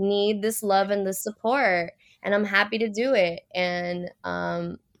need this love and this support, and I'm happy to do it. And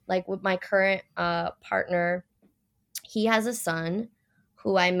like with my current partner, he has a son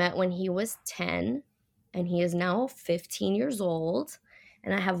who I met when he was 10, and he is now 15 years old.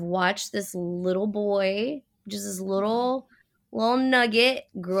 And I have watched this little boy, just this little nugget,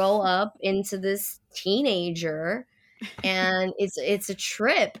 grow up into this teenager. And it's a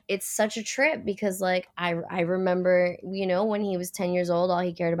trip. It's such a trip because like I remember, when he was 10 years old, all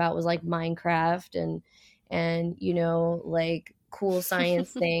he cared about was like Minecraft and like cool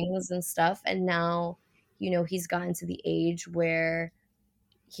science things and stuff. And now he's gotten to the age where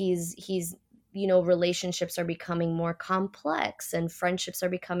he's relationships are becoming more complex, and friendships are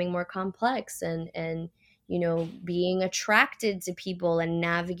becoming more complex, and being attracted to people and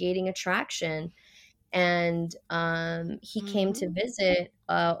navigating attraction. And he came to visit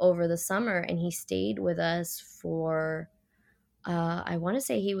over the summer, and he stayed with us for I want to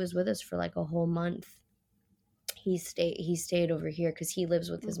say he was with us for like a whole month. He stayed over here because he lives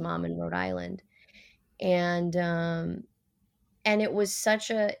with his mom in Rhode Island. And it was such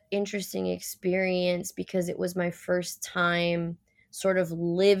a interesting experience because it was my first time sort of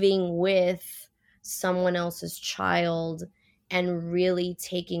living with someone else's child and really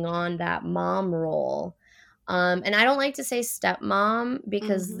taking on that mom role. And I don't like to say stepmom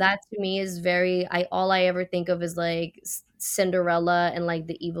because that to me is very, all I ever think of is like Cinderella and like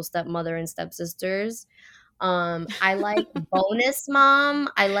the evil stepmother and stepsisters. I like bonus mom.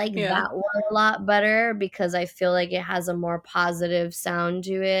 I like that word a lot better because I feel like it has a more positive sound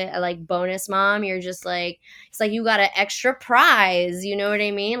to it. I like bonus mom. You're just like, it's like you got an extra prize. You know what I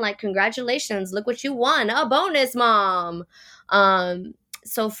mean? Like, congratulations, look what you won, a bonus mom.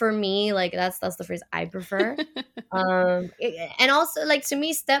 So for me, like that's the phrase I prefer. And also like to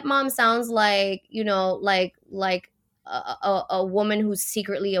me, stepmom sounds like like a woman who's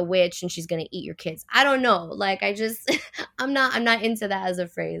secretly a witch and she's gonna eat your kids. I don't know. Like I just I'm not into that as a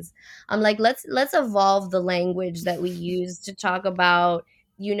phrase. I'm like, let's evolve the language that we use to talk about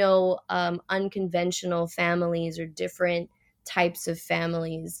unconventional families or different types of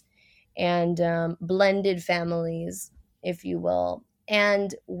families and blended families, if you will.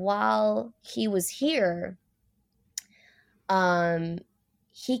 And while he was here,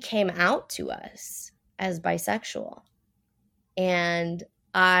 he came out to us as bisexual. And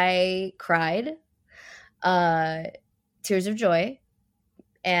I cried tears of joy.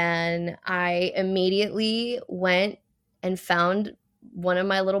 And I immediately went and found one of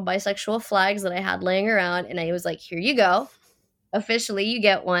my little bisexual flags that I had laying around. And I was like, here you go. Officially, you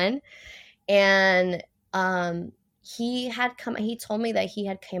get one. And he told me that he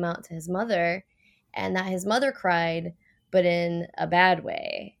had came out to his mother and that his mother cried, but in a bad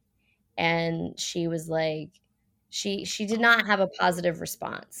way. And she was like, she did not have a positive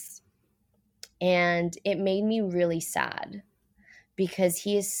response. And it made me really sad because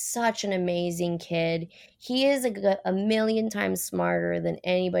he is such an amazing kid. He is a million times smarter than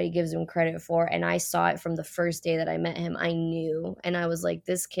anybody gives him credit for. And I saw it from the first day that I met him. I knew. And I was like,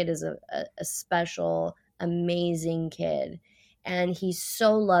 this kid is a special, amazing kid. And he's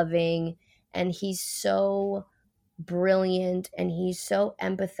so loving and he's so brilliant and he's so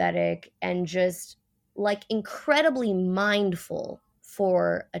empathetic and just like incredibly mindful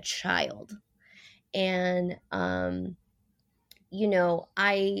for a child. And you know,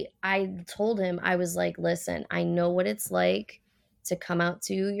 I told him, I was like, listen, I know what it's like to come out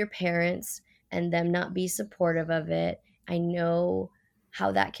to your parents and them not be supportive of it. I know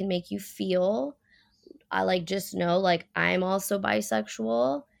how that can make you feel. I like, just know, like, I'm also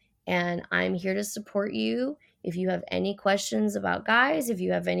bisexual and I'm here to support you. If you have any questions about guys, if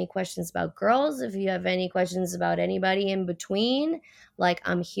you have any questions about girls, if you have any questions about anybody in between, like,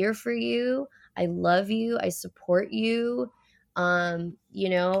 I'm here for you. I love you. I support you. You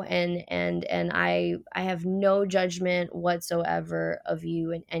know, and I have no judgment whatsoever of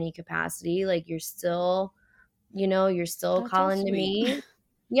you in any capacity. Like, you're still, you know, you're still That's so calling to sweet. me.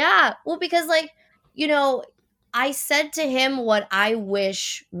 Yeah. Well, because, like, you know, I said to him what I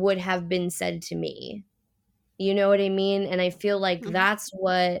wish would have been said to me. You know what I mean? And I feel like Mhm. that's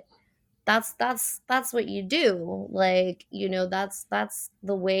what you do. Like, you know, that's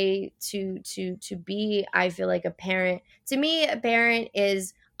the way to be. I feel like a parent, to me, a parent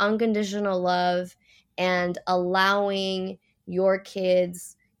is unconditional love and allowing your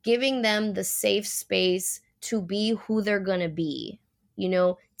kids, giving them the safe space to be who they're going to be. You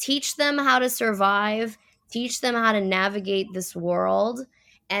know, teach them how to survive, teach them how to navigate this world,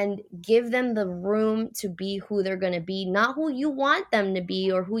 and give them the room to be who they're going to be, not who you want them to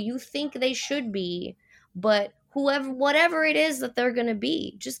be or who you think they should be, but whoever, whatever it is that they're going to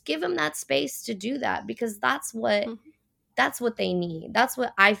be. Just give them that space to do that, because Mhm. that's what they need. That's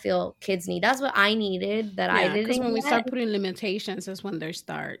what I feel kids need. That's what I needed that I Yeah, because didn't when we get. start putting limitations is when they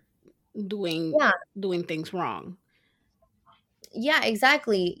start doing Yeah. doing things wrong. Yeah,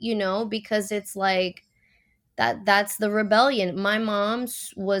 exactly. You know, because it's like, that's the rebellion. My mom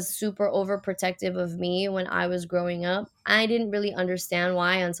was super overprotective of me when I was growing up. I didn't really understand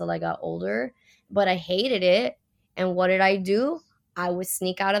why until I got older, but I hated it. And what did I do? I would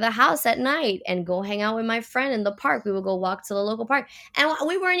sneak out of the house at night and go hang out with my friend in the park. We would go walk to the local park. And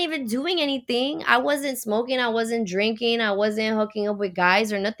we weren't even doing anything. I wasn't smoking, I wasn't drinking, I wasn't hooking up with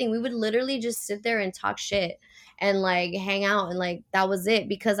guys or nothing. We would literally just sit there and talk shit and like hang out, and like that was it,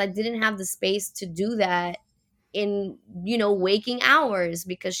 because I didn't have the space to do that in, you know, waking hours,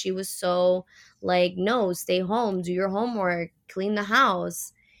 because she was so like, no, stay home, do your homework, clean the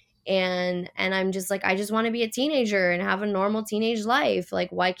house. And I'm just like, I just want to be a teenager and have a normal teenage life.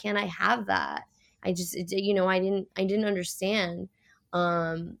 Like, why can't I have that? You know, I didn't understand.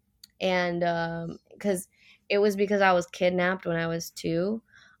 And because it was because I was kidnapped when I was 2.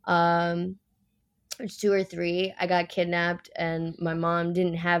 um 2 or 3, I got kidnapped, and my mom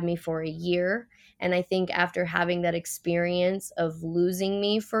didn't have me for a year. And I think after having that experience of losing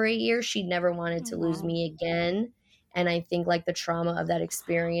me for a year, she never wanted Oh, to lose wow. me again. And I think like the trauma of that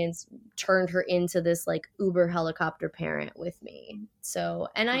experience turned her into this like uber helicopter parent with me. So,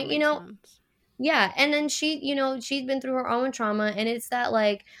 and I, That you makes know, sense. yeah. And then she, you know, she's been through her own trauma. And it's that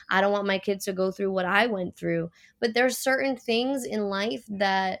like, I don't want my kids to go through what I went through. But there's certain things in life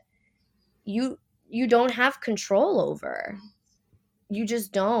that you you don't have control over. You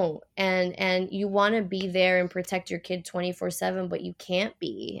just don't. And you want to be there and protect your kid 24/7, but you can't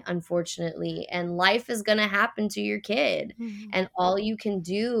be, unfortunately. And life is going to happen to your kid. Mhm. And all you can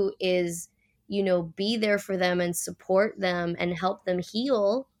do is, you know, be there for them and support them and help them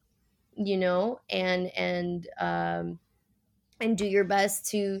heal, you know, and do your best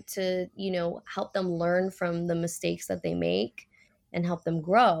to, you know, help them learn from the mistakes that they make and help them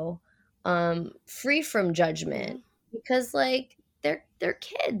grow, free from Yeah. judgment, because like they're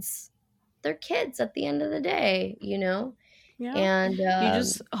kids. They're kids at the end of the day, you know. Yeah. And You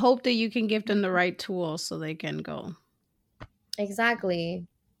just hope that you can give them the right tools so they can go. exactly.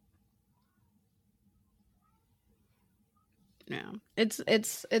 Yeah. It's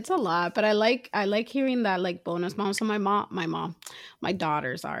a lot, but I like hearing that, like, bonus mom. So my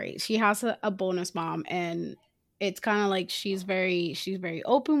daughter, sorry, she has a bonus mom, and it's kind of like she's very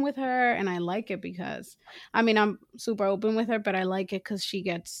open with her, and I like it because I mean, I'm super open with her, but I like it cuz she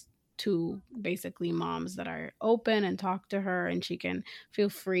gets two basically moms that are open and talk to her, and she can feel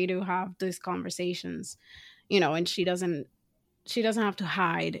free to have these conversations, and she doesn't have to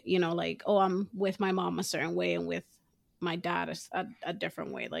hide, like, oh, I'm with my mom a certain way and with my dad a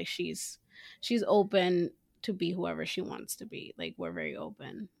different way. Like, she's open to be whoever she wants to be. Like, we're very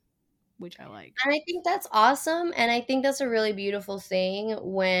open, which I like. And I think that's awesome. And I think that's a really beautiful thing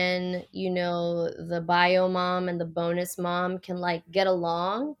when, you know, the bio mom and the bonus mom can like get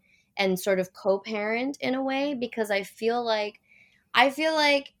along and sort of co-parent in a way, because I feel like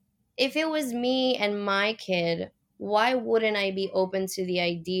if it was me and my kid, why wouldn't I be open to the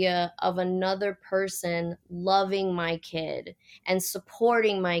idea of another person loving my kid and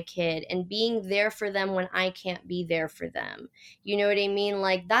supporting my kid and being there for them when I can't be there for them? You know what I mean?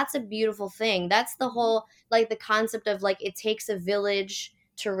 Like, that's a beautiful thing. That's the whole, like, the concept of, like, it takes a village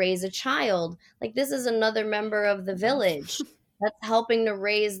to raise a child. Like, this is another member of the village that's helping to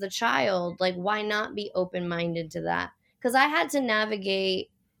raise the child. Like, why not be open-minded to that? Because I had to navigate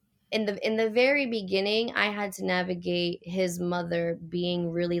in the very beginning, I had to navigate his mother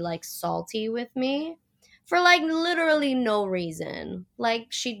being really like salty with me for like literally no reason. Like,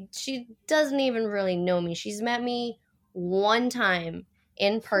 she doesn't even really know me. She's met me one time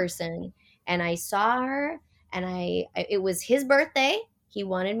in person, and I saw her, and it was his birthday. He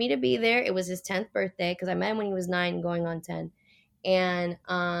wanted me to be there. It was his 10th birthday because I met him when he was 9 going on 10. And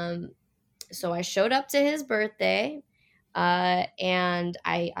so I showed up to his birthday, and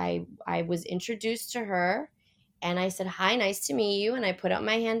I was introduced to her, and I said, "Hi, nice to meet you." And I put out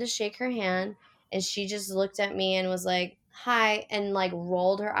my hand to shake her hand, and she just looked at me and was like, "Hi," and like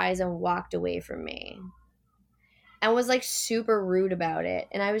rolled her eyes and walked away from me, and was like super rude about it.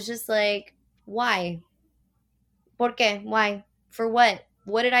 And I was just like, "Why? ¿Por qué? Why? For what?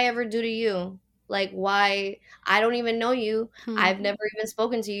 What did I ever do to you? Like, why? I don't even know you. I've never even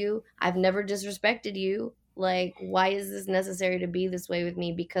spoken to you. I've never disrespected you. Like, why is this necessary to be this way with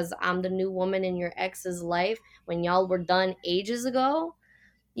me? Because I'm the new woman in your ex's life when y'all were done ages ago,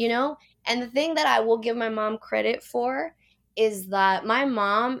 you know?" And the thing that I will give my mom credit for is that my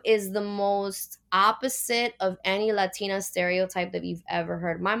mom is the most opposite of any Latina stereotype that you've ever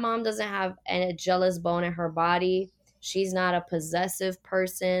heard. My mom doesn't have a jealous bone in her body. She's not a possessive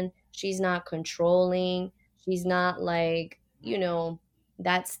person. She's not controlling. She's not like,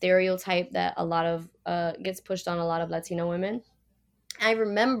 that stereotype that a lot of gets pushed on a lot of Latino women. I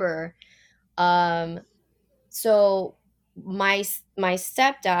remember so my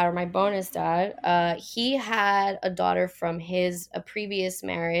stepdad, or my bonus dad, he had a daughter from his a previous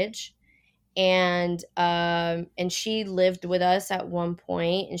marriage, and she lived with us at one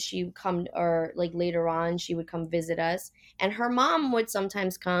point, and she would come, or like later on she would come visit us, and her mom would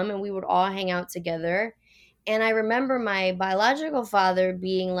sometimes come, and we would all hang out together. And I remember my biological father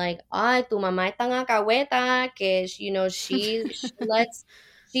being like, "Ay, tu mamá es tan alcahueta que she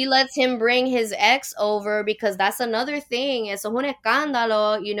lets him bring his ex over, because that's another thing. It's un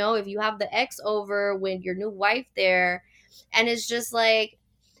escándalo, if you have the ex over with your new wife there." And it's just like,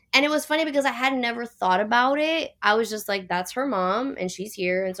 and it was funny because I had never thought about it. I was just like, that's her mom, and she's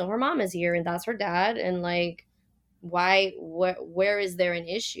here, and so her mom is here, and that's her dad, and like, where is there an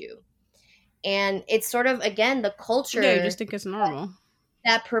issue? And it's sort of, again, the culture, yeah, you just think it's normal,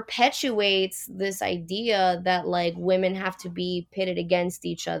 that perpetuates this idea that like women have to be pitted against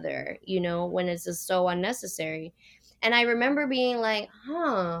each other, when it's just so unnecessary. And I remember being like,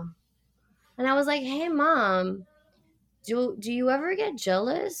 and I was like, "Hey, mom, do you ever get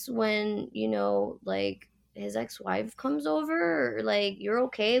jealous when, like, his ex-wife comes over, or like you're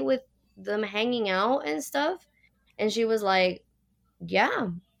okay with them hanging out and stuff?" And she was like, "Yeah,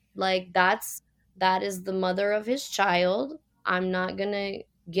 like that is the mother of his child. I'm not gonna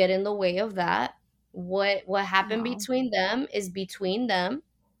get in the way of that. What happened wow. between them is between them.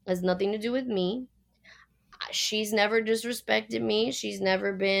 It has nothing to do with me. She's never disrespected me. She's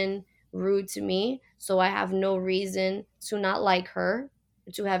never been rude to me. So I have no reason to not like her,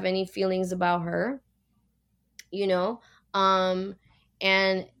 to have any feelings about her, you know? Um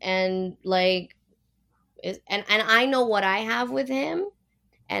and like, and I know what I have with him,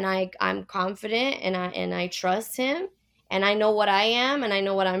 and I'm confident, and I trust him, and I know what I am, and I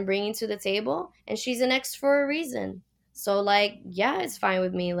know what I'm bringing to the table, and she's an ex for a reason. So like, yeah, it's fine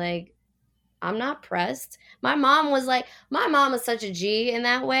with me. Like, I'm not pressed. My mom is such a G in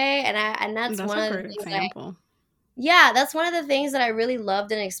that way, and that's That's one a of the great things example. yeah, that's one of the things that I really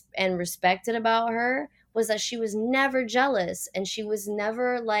loved and respected about her, was that she was never jealous, and she was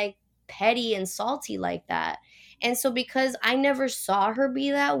never like petty and salty like that. And so because I never saw her be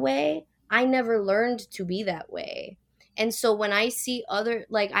that way, I never learned to be that way. And so when I see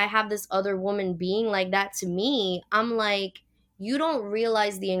I have this other woman being like that to me, I'm like, you don't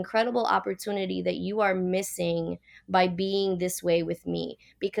realize the incredible opportunity that you are missing by being this way with me,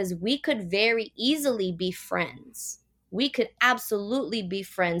 because we could very easily be friends. We could absolutely be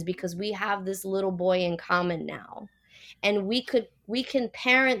friends because we have this little boy in common now. And we can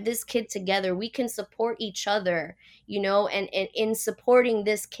parent this kid together. We can support each other, and in supporting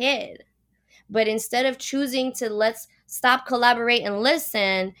this kid. But instead of choosing to, let's stop, collaborate, and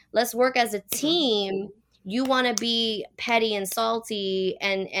listen, let's work as a team, you want to be petty and salty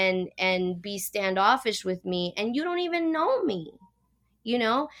and be standoffish with me, and you don't even know me, you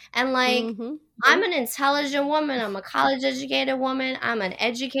know? And like, I'm an intelligent woman. I'm a college educated woman. I'm an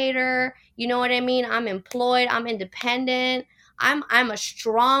educator. You know what I mean? I'm employed. I'm independent. I'm a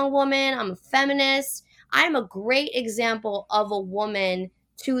strong woman. I'm a feminist. I'm a great example of a woman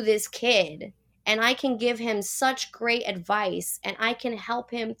to this kid. And I can give him such great advice, and I can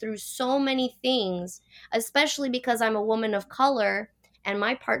help him through so many things, especially because I'm a woman of color and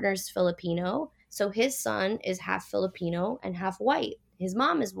my partner's Filipino. So his son is half Filipino and half white. His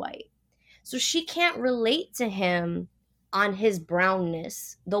mom is white. So she can't relate to him on his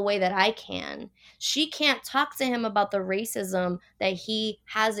brownness the way that I can. She can't talk to him about the racism that he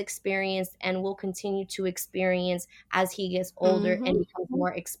has experienced and will continue to experience as he gets older and becomes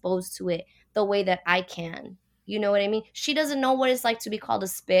more exposed to it the way that I can. You know what I mean? She doesn't know what it's like to be called a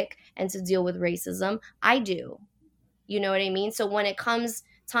spick and to deal with racism. I do. You know what I mean? So when it comes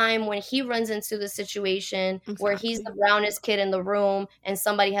time when he runs into the situation where he's the brownest kid in the room and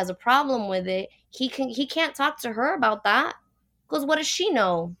somebody has a problem with it, he can't talk to her about that, because what does she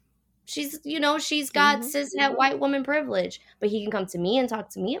know? She's, you know, she's got cishet white woman privilege, but he can come to me and talk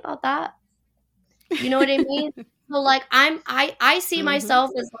to me about that. You know what I mean? So like I see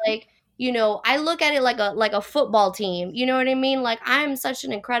myself as like, you know, I look at it like a football team. You know what I mean? Like, I'm such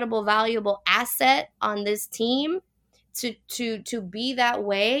an incredible, valuable asset on this team. To be that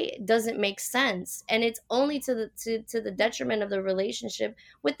way doesn't make sense, and it's only to the detriment of the relationship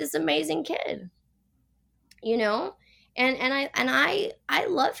with this amazing kid, you know. And I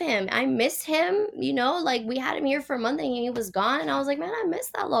love him. I miss him, you know. Like, we had him here for a month and he was gone, and I was like, man, I miss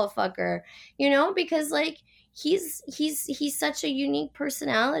that little fucker, you know, because like he's such a unique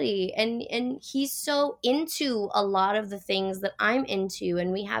personality, and he's so into a lot of the things that I'm into,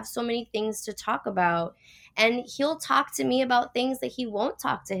 and we have so many things to talk about. And he'll talk to me about things that he won't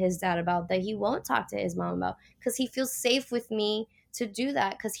talk to his dad about, that he won't talk to his mom about, because he feels safe with me to do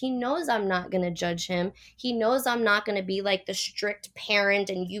that, because he knows I'm not going to judge him. He knows I'm not going to be like the strict parent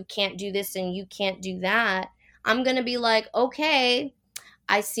and you can't do this and you can't do that. I'm going to be like, okay,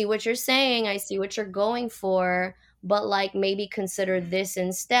 I see what you're saying. I see what you're going for. But like, maybe consider this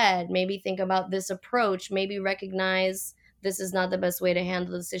instead. Maybe think about this approach. Maybe recognize this is not the best way to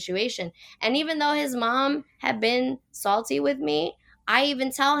handle the situation. And even though his mom had been salty with me, I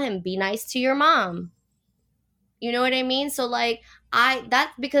even tell him, be nice to your mom. You know what I mean? So like,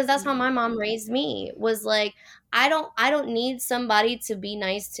 because that's how my mom raised me, was like, I don't need somebody to be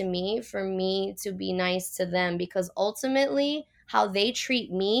nice to me for me to be nice to them, because ultimately how they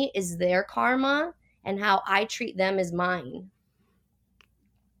treat me is their karma and how I treat them is mine.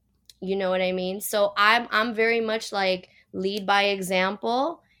 You know what I mean? So I'm very much like, lead by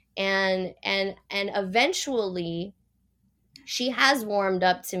example. And eventually she has warmed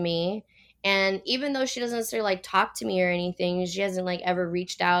up to me. And even though she doesn't necessarily like talk to me or anything, she hasn't like ever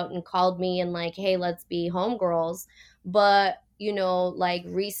reached out and called me and like, hey, let's be homegirls. But, you know, like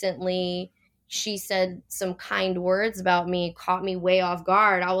recently she said some kind words about me, caught me way off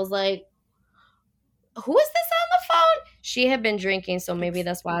guard. I was like, who is this on the phone? She had been drinking, so maybe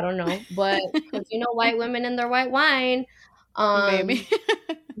that's why, I don't know. But because, you know, white women and their white wine. Maybe.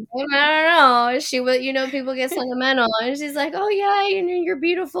 I don't know. She would, you know, people get sentimental, and she's like, "Oh yeah, you know, your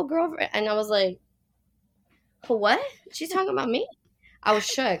beautiful girlfriend." And I was like, "What? She's talking about me?" I was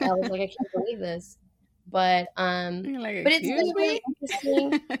shook. I was like, "I can't believe this." But You're like, but it's been excuse a really me?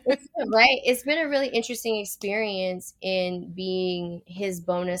 interesting. Right. It's been a really interesting experience in being his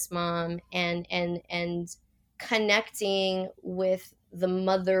bonus mom, and connecting with the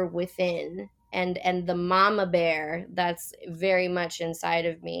mother within, and the mama bear that's very much inside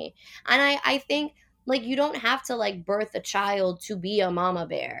of me. And I think, like, you don't have to like birth a child to be a mama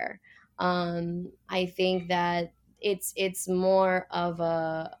bear. I think that it's more of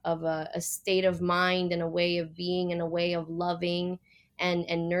a state of mind and a way of being and a way of loving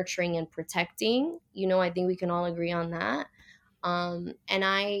and nurturing and protecting. You know, I think we can all agree on that. And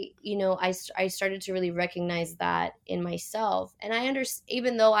I, you know, I started to really recognize that in myself. And I understand,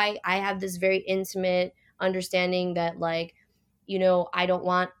 even though I have this very intimate understanding that, like, you know, I don't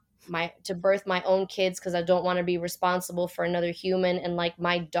want to birth my own kids because I don't want to be responsible for another human, and like,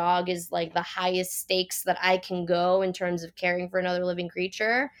 my dog is like the highest stakes that I can go in terms of caring for another living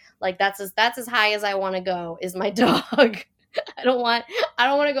creature. Like, that's as high as I want to go, is my dog. I don't want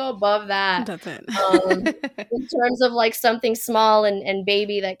to go above that. That's it. In terms of like something small and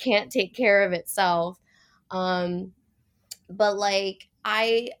baby that can't take care of itself. But like,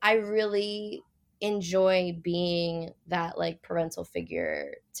 I really enjoy being that like parental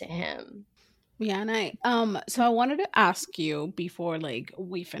figure to him. Yeah, and so I wanted to ask you before like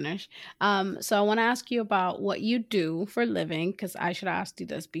we finish. So I want to ask you about what you do for a living because I should have asked you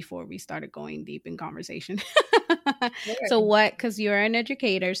this before we started going deep in conversation. So Sure. what? Because you're an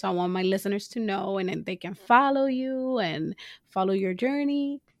educator, so I want my listeners to know, and then they can follow you and follow your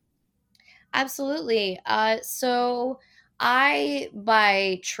journey. Absolutely. So I,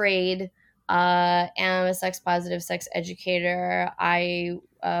 by trade, am a sex positive sex educator. I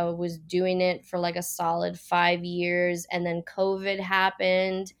was doing it for like a solid 5 years, and then COVID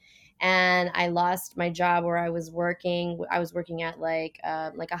happened, and I lost my job where I was working. I was working at like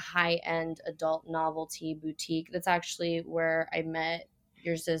a high end adult novelty boutique. That's actually where I met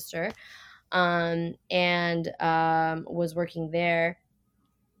your sister, and was working there,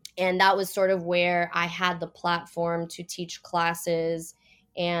 and that was sort of where I had the platform to teach classes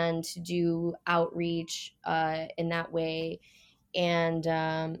and to do outreach in that way, and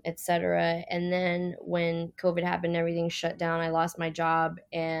etc. And then when COVID happened, everything shut down. I lost my job,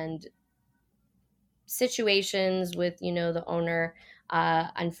 and situations with the owner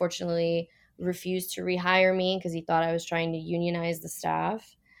unfortunately refused to rehire me because he thought I was trying to unionize the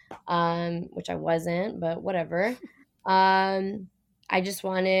staff, which I wasn't, but whatever. um, I just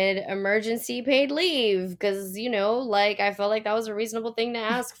wanted emergency paid leave because like I felt like that was a reasonable thing to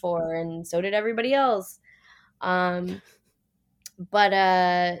ask for, and so did everybody else. um,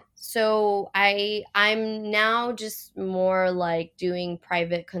 but so I'm now just more like doing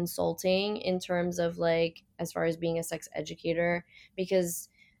private consulting in terms of like as far as being a sex educator, because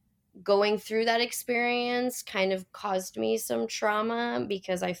going through that experience kind of caused me some trauma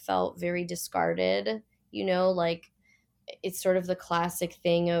because I felt very discarded. Like it's sort of the classic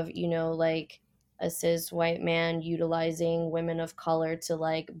thing of like a cis white man utilizing women of color to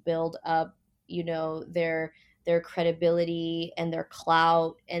like build up their credibility and their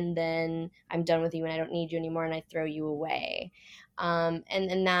clout, and then I'm done with you and I don't need you anymore and I throw you away. And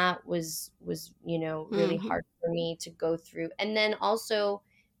that was really Hmm. hard for me to go through. And then also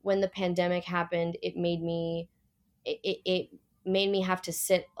when the pandemic happened, it made me have to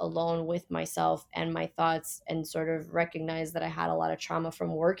sit alone with myself and my thoughts and sort of recognize that I had a lot of trauma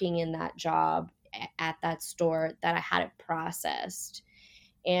from working in that job at that store that I hadn't processed.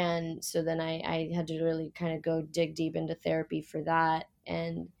 And so then I had to really kind of go dig deep into therapy for that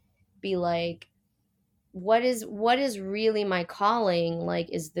and be like, what is really my calling? Like,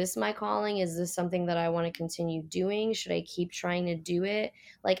 is this my calling? Is this something that I want to continue doing? Should I keep trying to do it?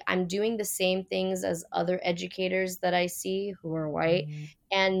 Like, I'm doing the same things as other educators that I see who are white,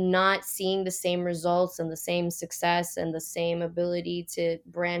 and not seeing the same results and the same success and the same ability to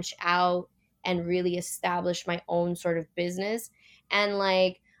branch out and really establish my own sort of business. And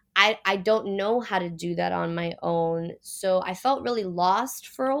like, I don't know how to do that on my own, so I felt really lost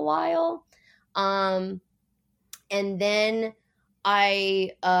for a while. um and then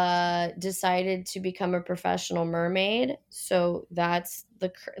I decided to become a professional mermaid. So that's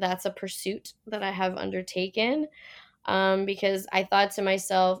a pursuit that I have undertaken, because I thought to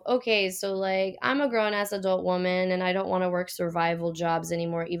myself, okay, so like I'm a grown ass adult woman and I don't want to work survival jobs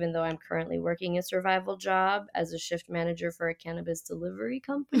anymore, even though I'm currently working a survival job as a shift manager for a cannabis delivery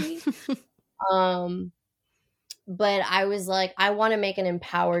company. Um, but I was like, I want to make an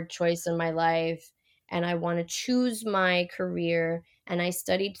empowered choice in my life and I want to choose my career. And I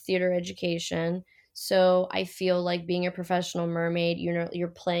studied theater education. So I feel like being a professional mermaid, you're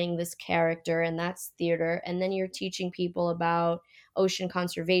playing this character, and that's theater. And then you're teaching people about ocean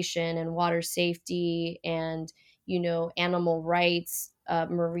conservation and water safety and, animal rights,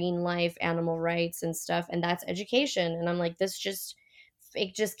 marine life, animal rights and stuff. And that's education. And I'm like,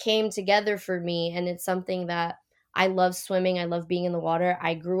 it just came together for me. And it's something that I love swimming. I love being in the water.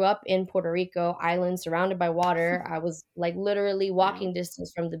 I grew up in Puerto Rico, island surrounded by water. I was like literally Wow. walking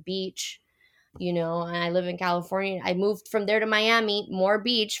distance from the beach, and I live in California. I moved from there to Miami, more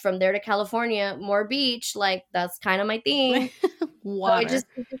beach, from there to California, more beach. Like that's kind of my thing. So Water.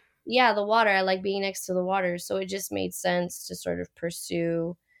 yeah, the water. I like being next to the water. So it just made sense to sort of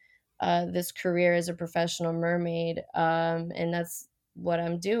pursue this career as a professional mermaid. And that's what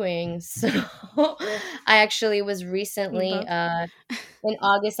I'm doing. So I actually was recently, That's in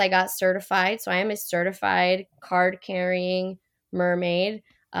August, I got certified. So I am a certified card carrying mermaid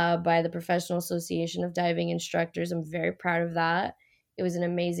by the Professional Association of Diving Instructors. I'm very proud of that. It was an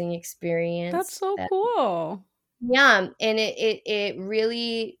amazing that's experience. so cool. Yeah, and it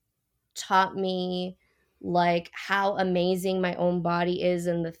really taught me like how amazing my own body is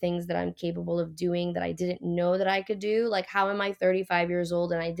and the things that I'm capable of doing that I didn't know that I could do. Like, how am I 35 years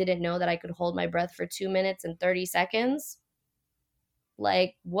old and I didn't know that I could hold my breath for 2 minutes and 30 seconds?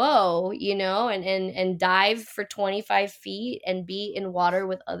 like, whoa, and dive for 25 feet and be in water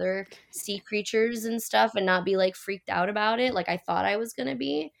with other sea creatures and stuff and not be like freaked out about it like I thought I was gonna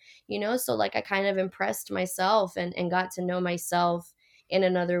be, so like I kind of impressed myself and got to know myself in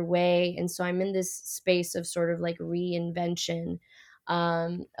another way. And so I'm in this space of sort of like reinvention,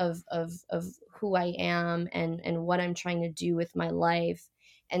 of who I am and what I'm trying to do with my life.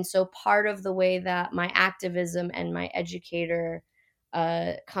 And so part of the way that my activism and my educator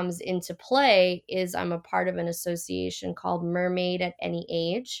comes into play is I'm a part of an association called Mermaid at Any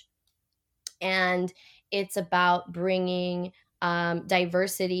Age. And it's about bringing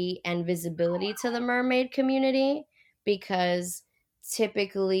diversity and visibility to the mermaid community, because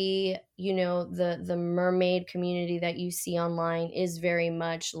typically, the mermaid community that you see online is very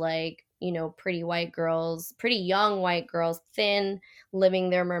much like, pretty white girls, pretty young white girls, thin, living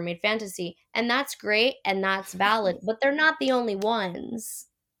their mermaid fantasy. And that's great and that's valid, but they're not the only ones.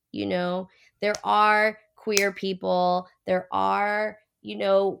 There are queer people, there are,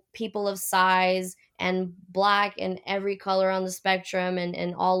 people of size and Black and every color on the spectrum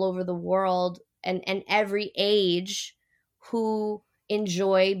and all over the world and every age who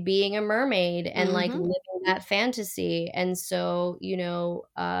enjoy being a mermaid and like living that fantasy. And so,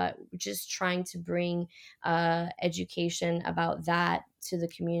 just trying to bring education about that to the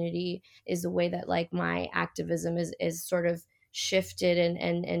community is the way that like my activism is sort of shifted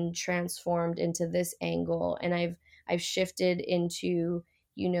and transformed into this angle. And I've shifted into,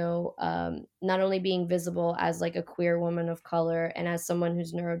 not only being visible as like a queer woman of color and as someone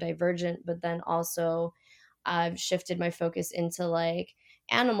who's neurodivergent, but then also I've shifted my focus into like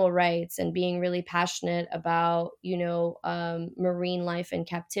animal rights and being really passionate about, marine life and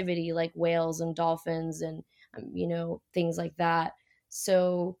captivity, like whales and dolphins and, things like that.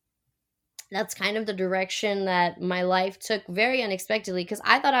 So that's kind of the direction that my life took very unexpectedly, because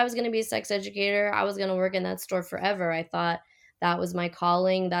I thought I was going to be a sex educator. I was going to work in that store forever. I thought that was my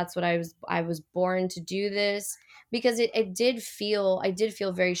calling. That's what I was born to do this, because I did feel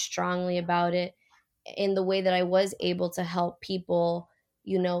very strongly about it in the way that I was able to help people,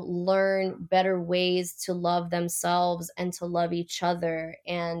 learn better ways to love themselves and to love each other,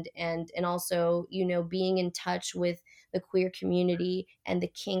 and also, being in touch with the queer community and the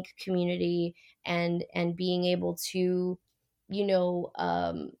kink community, and being able to,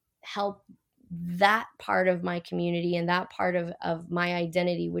 help that part of my community and that part of my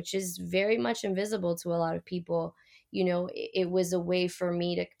identity, which is very much invisible to a lot of people. It was a way for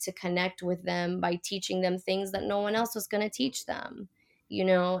me to connect with them by teaching them things that no one else was going to teach them,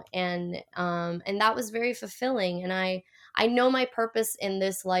 and that was very fulfilling. And I know my purpose in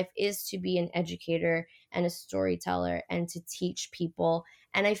this life is to be an educator and a storyteller and to teach people.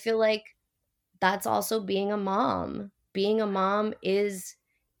 And I feel like that's also being a mom. Being a mom is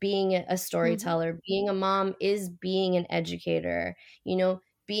being a storyteller. Being a mom is being an educator.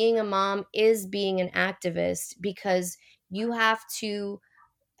 Being a mom is being an activist, because you have to,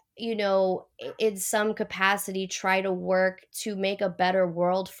 in some capacity, try to work to make a better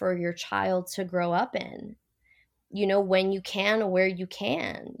world for your child to grow up in. When you can, where you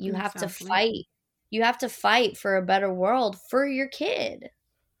can. You have to fight. You have to fight for a better world for your kid.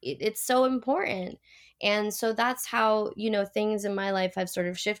 It's so important. And so that's how, things in my life have sort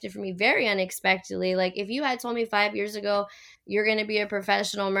of shifted for me very unexpectedly. Like if you had told me 5 years ago, you're going to be a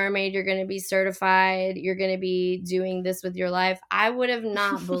professional mermaid, you're going to be certified, you're going to be doing this with your life, I would have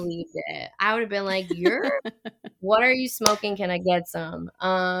not believed it. I would have been like, what are you smoking? Can I get some?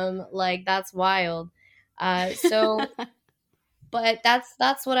 Like that's wild. So but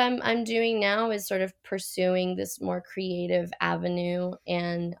that's what I'm doing now, is sort of pursuing this more creative avenue,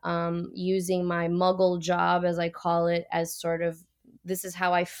 and using my muggle job, as I call it, as sort of, this is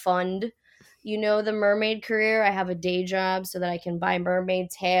how I fund, the mermaid career. I have a day job so that I can buy mermaid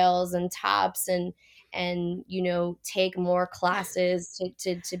tails and tops and take more classes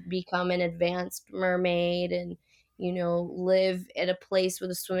to become an advanced mermaid, and live at a place with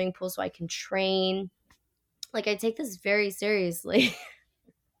a swimming pool so I can train. Like I take this very seriously.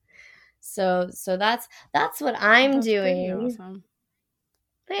 So that's what I'm doing. Awesome.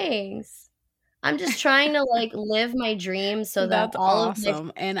 Thanks. I'm just trying to like live my dream so that that's all awesome.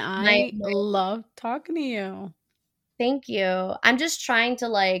 of and I love talking to you. Thank you. I'm just trying to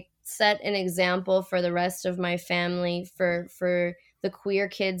like set an example for the rest of my family, for the queer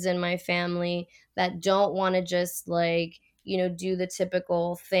kids in my family that don't want to just like, do the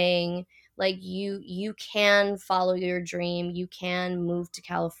typical thing. Like you can follow your dream. You can move to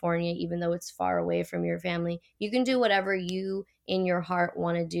California even though it's far away from your family. You can do whatever you in your heart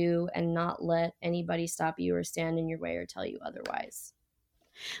want to do and not let anybody stop you or stand in your way or tell you otherwise.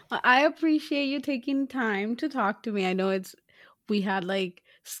 Well, I appreciate you taking time to talk to me. I know we had like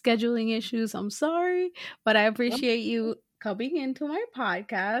scheduling issues. I'm sorry, but I appreciate you coming into my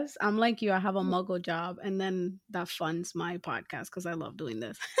podcast. I'm like you, I have a muggle job, and then that funds my podcast because I love doing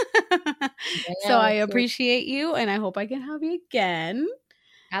this. So Yeah, I appreciate you, and I hope I can have you again.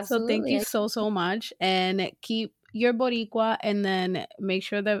 So thank you absolutely. so much, and keep your Boricua, and then make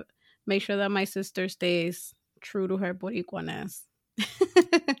sure that my sister stays true to her Boricuaness.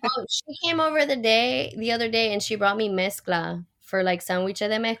 Oh, she came over the other day, and she brought me mezcla for like sandwich de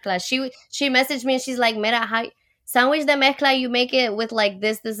mezcla. She messaged me and she's like, "Mira, hi, sandwich de mezcla. You make it with like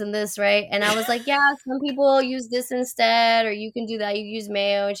this, and this, right?" And I was like, "Yeah, some people use this instead, or you can do that. You use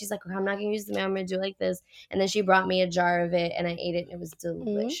mayo." And she's like, "Okay, I'm not gonna use the mayo. I'm gonna do it like this." And then she brought me a jar of it, and I ate it, and it was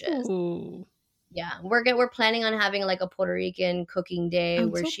delicious. Ooh. Yeah, we're planning on having like a Puerto Rican cooking day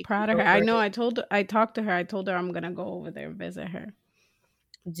I'm where so she proud comes of her. I over. know I talked to her. I told her I'm gonna go over there and visit her.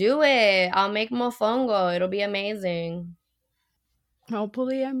 Do it. I'll make mofongo. It'll be amazing.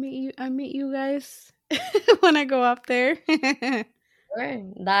 Hopefully I meet you guys when I go up there. Sure.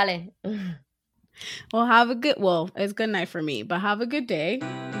 Dale. It's good night for me, but have a good day,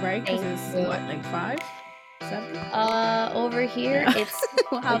 right? Because Thank it's you. what, like 5, 7? Over here Yeah. it's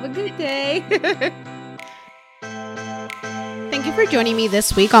Well, have a good day. Thank you for joining me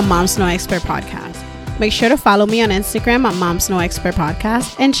this week on Moms No Expert Podcast. Make sure to follow me on Instagram at Moms No Expert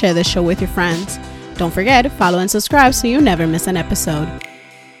Podcast and share this show with your friends. Don't forget, follow and subscribe so you never miss an episode.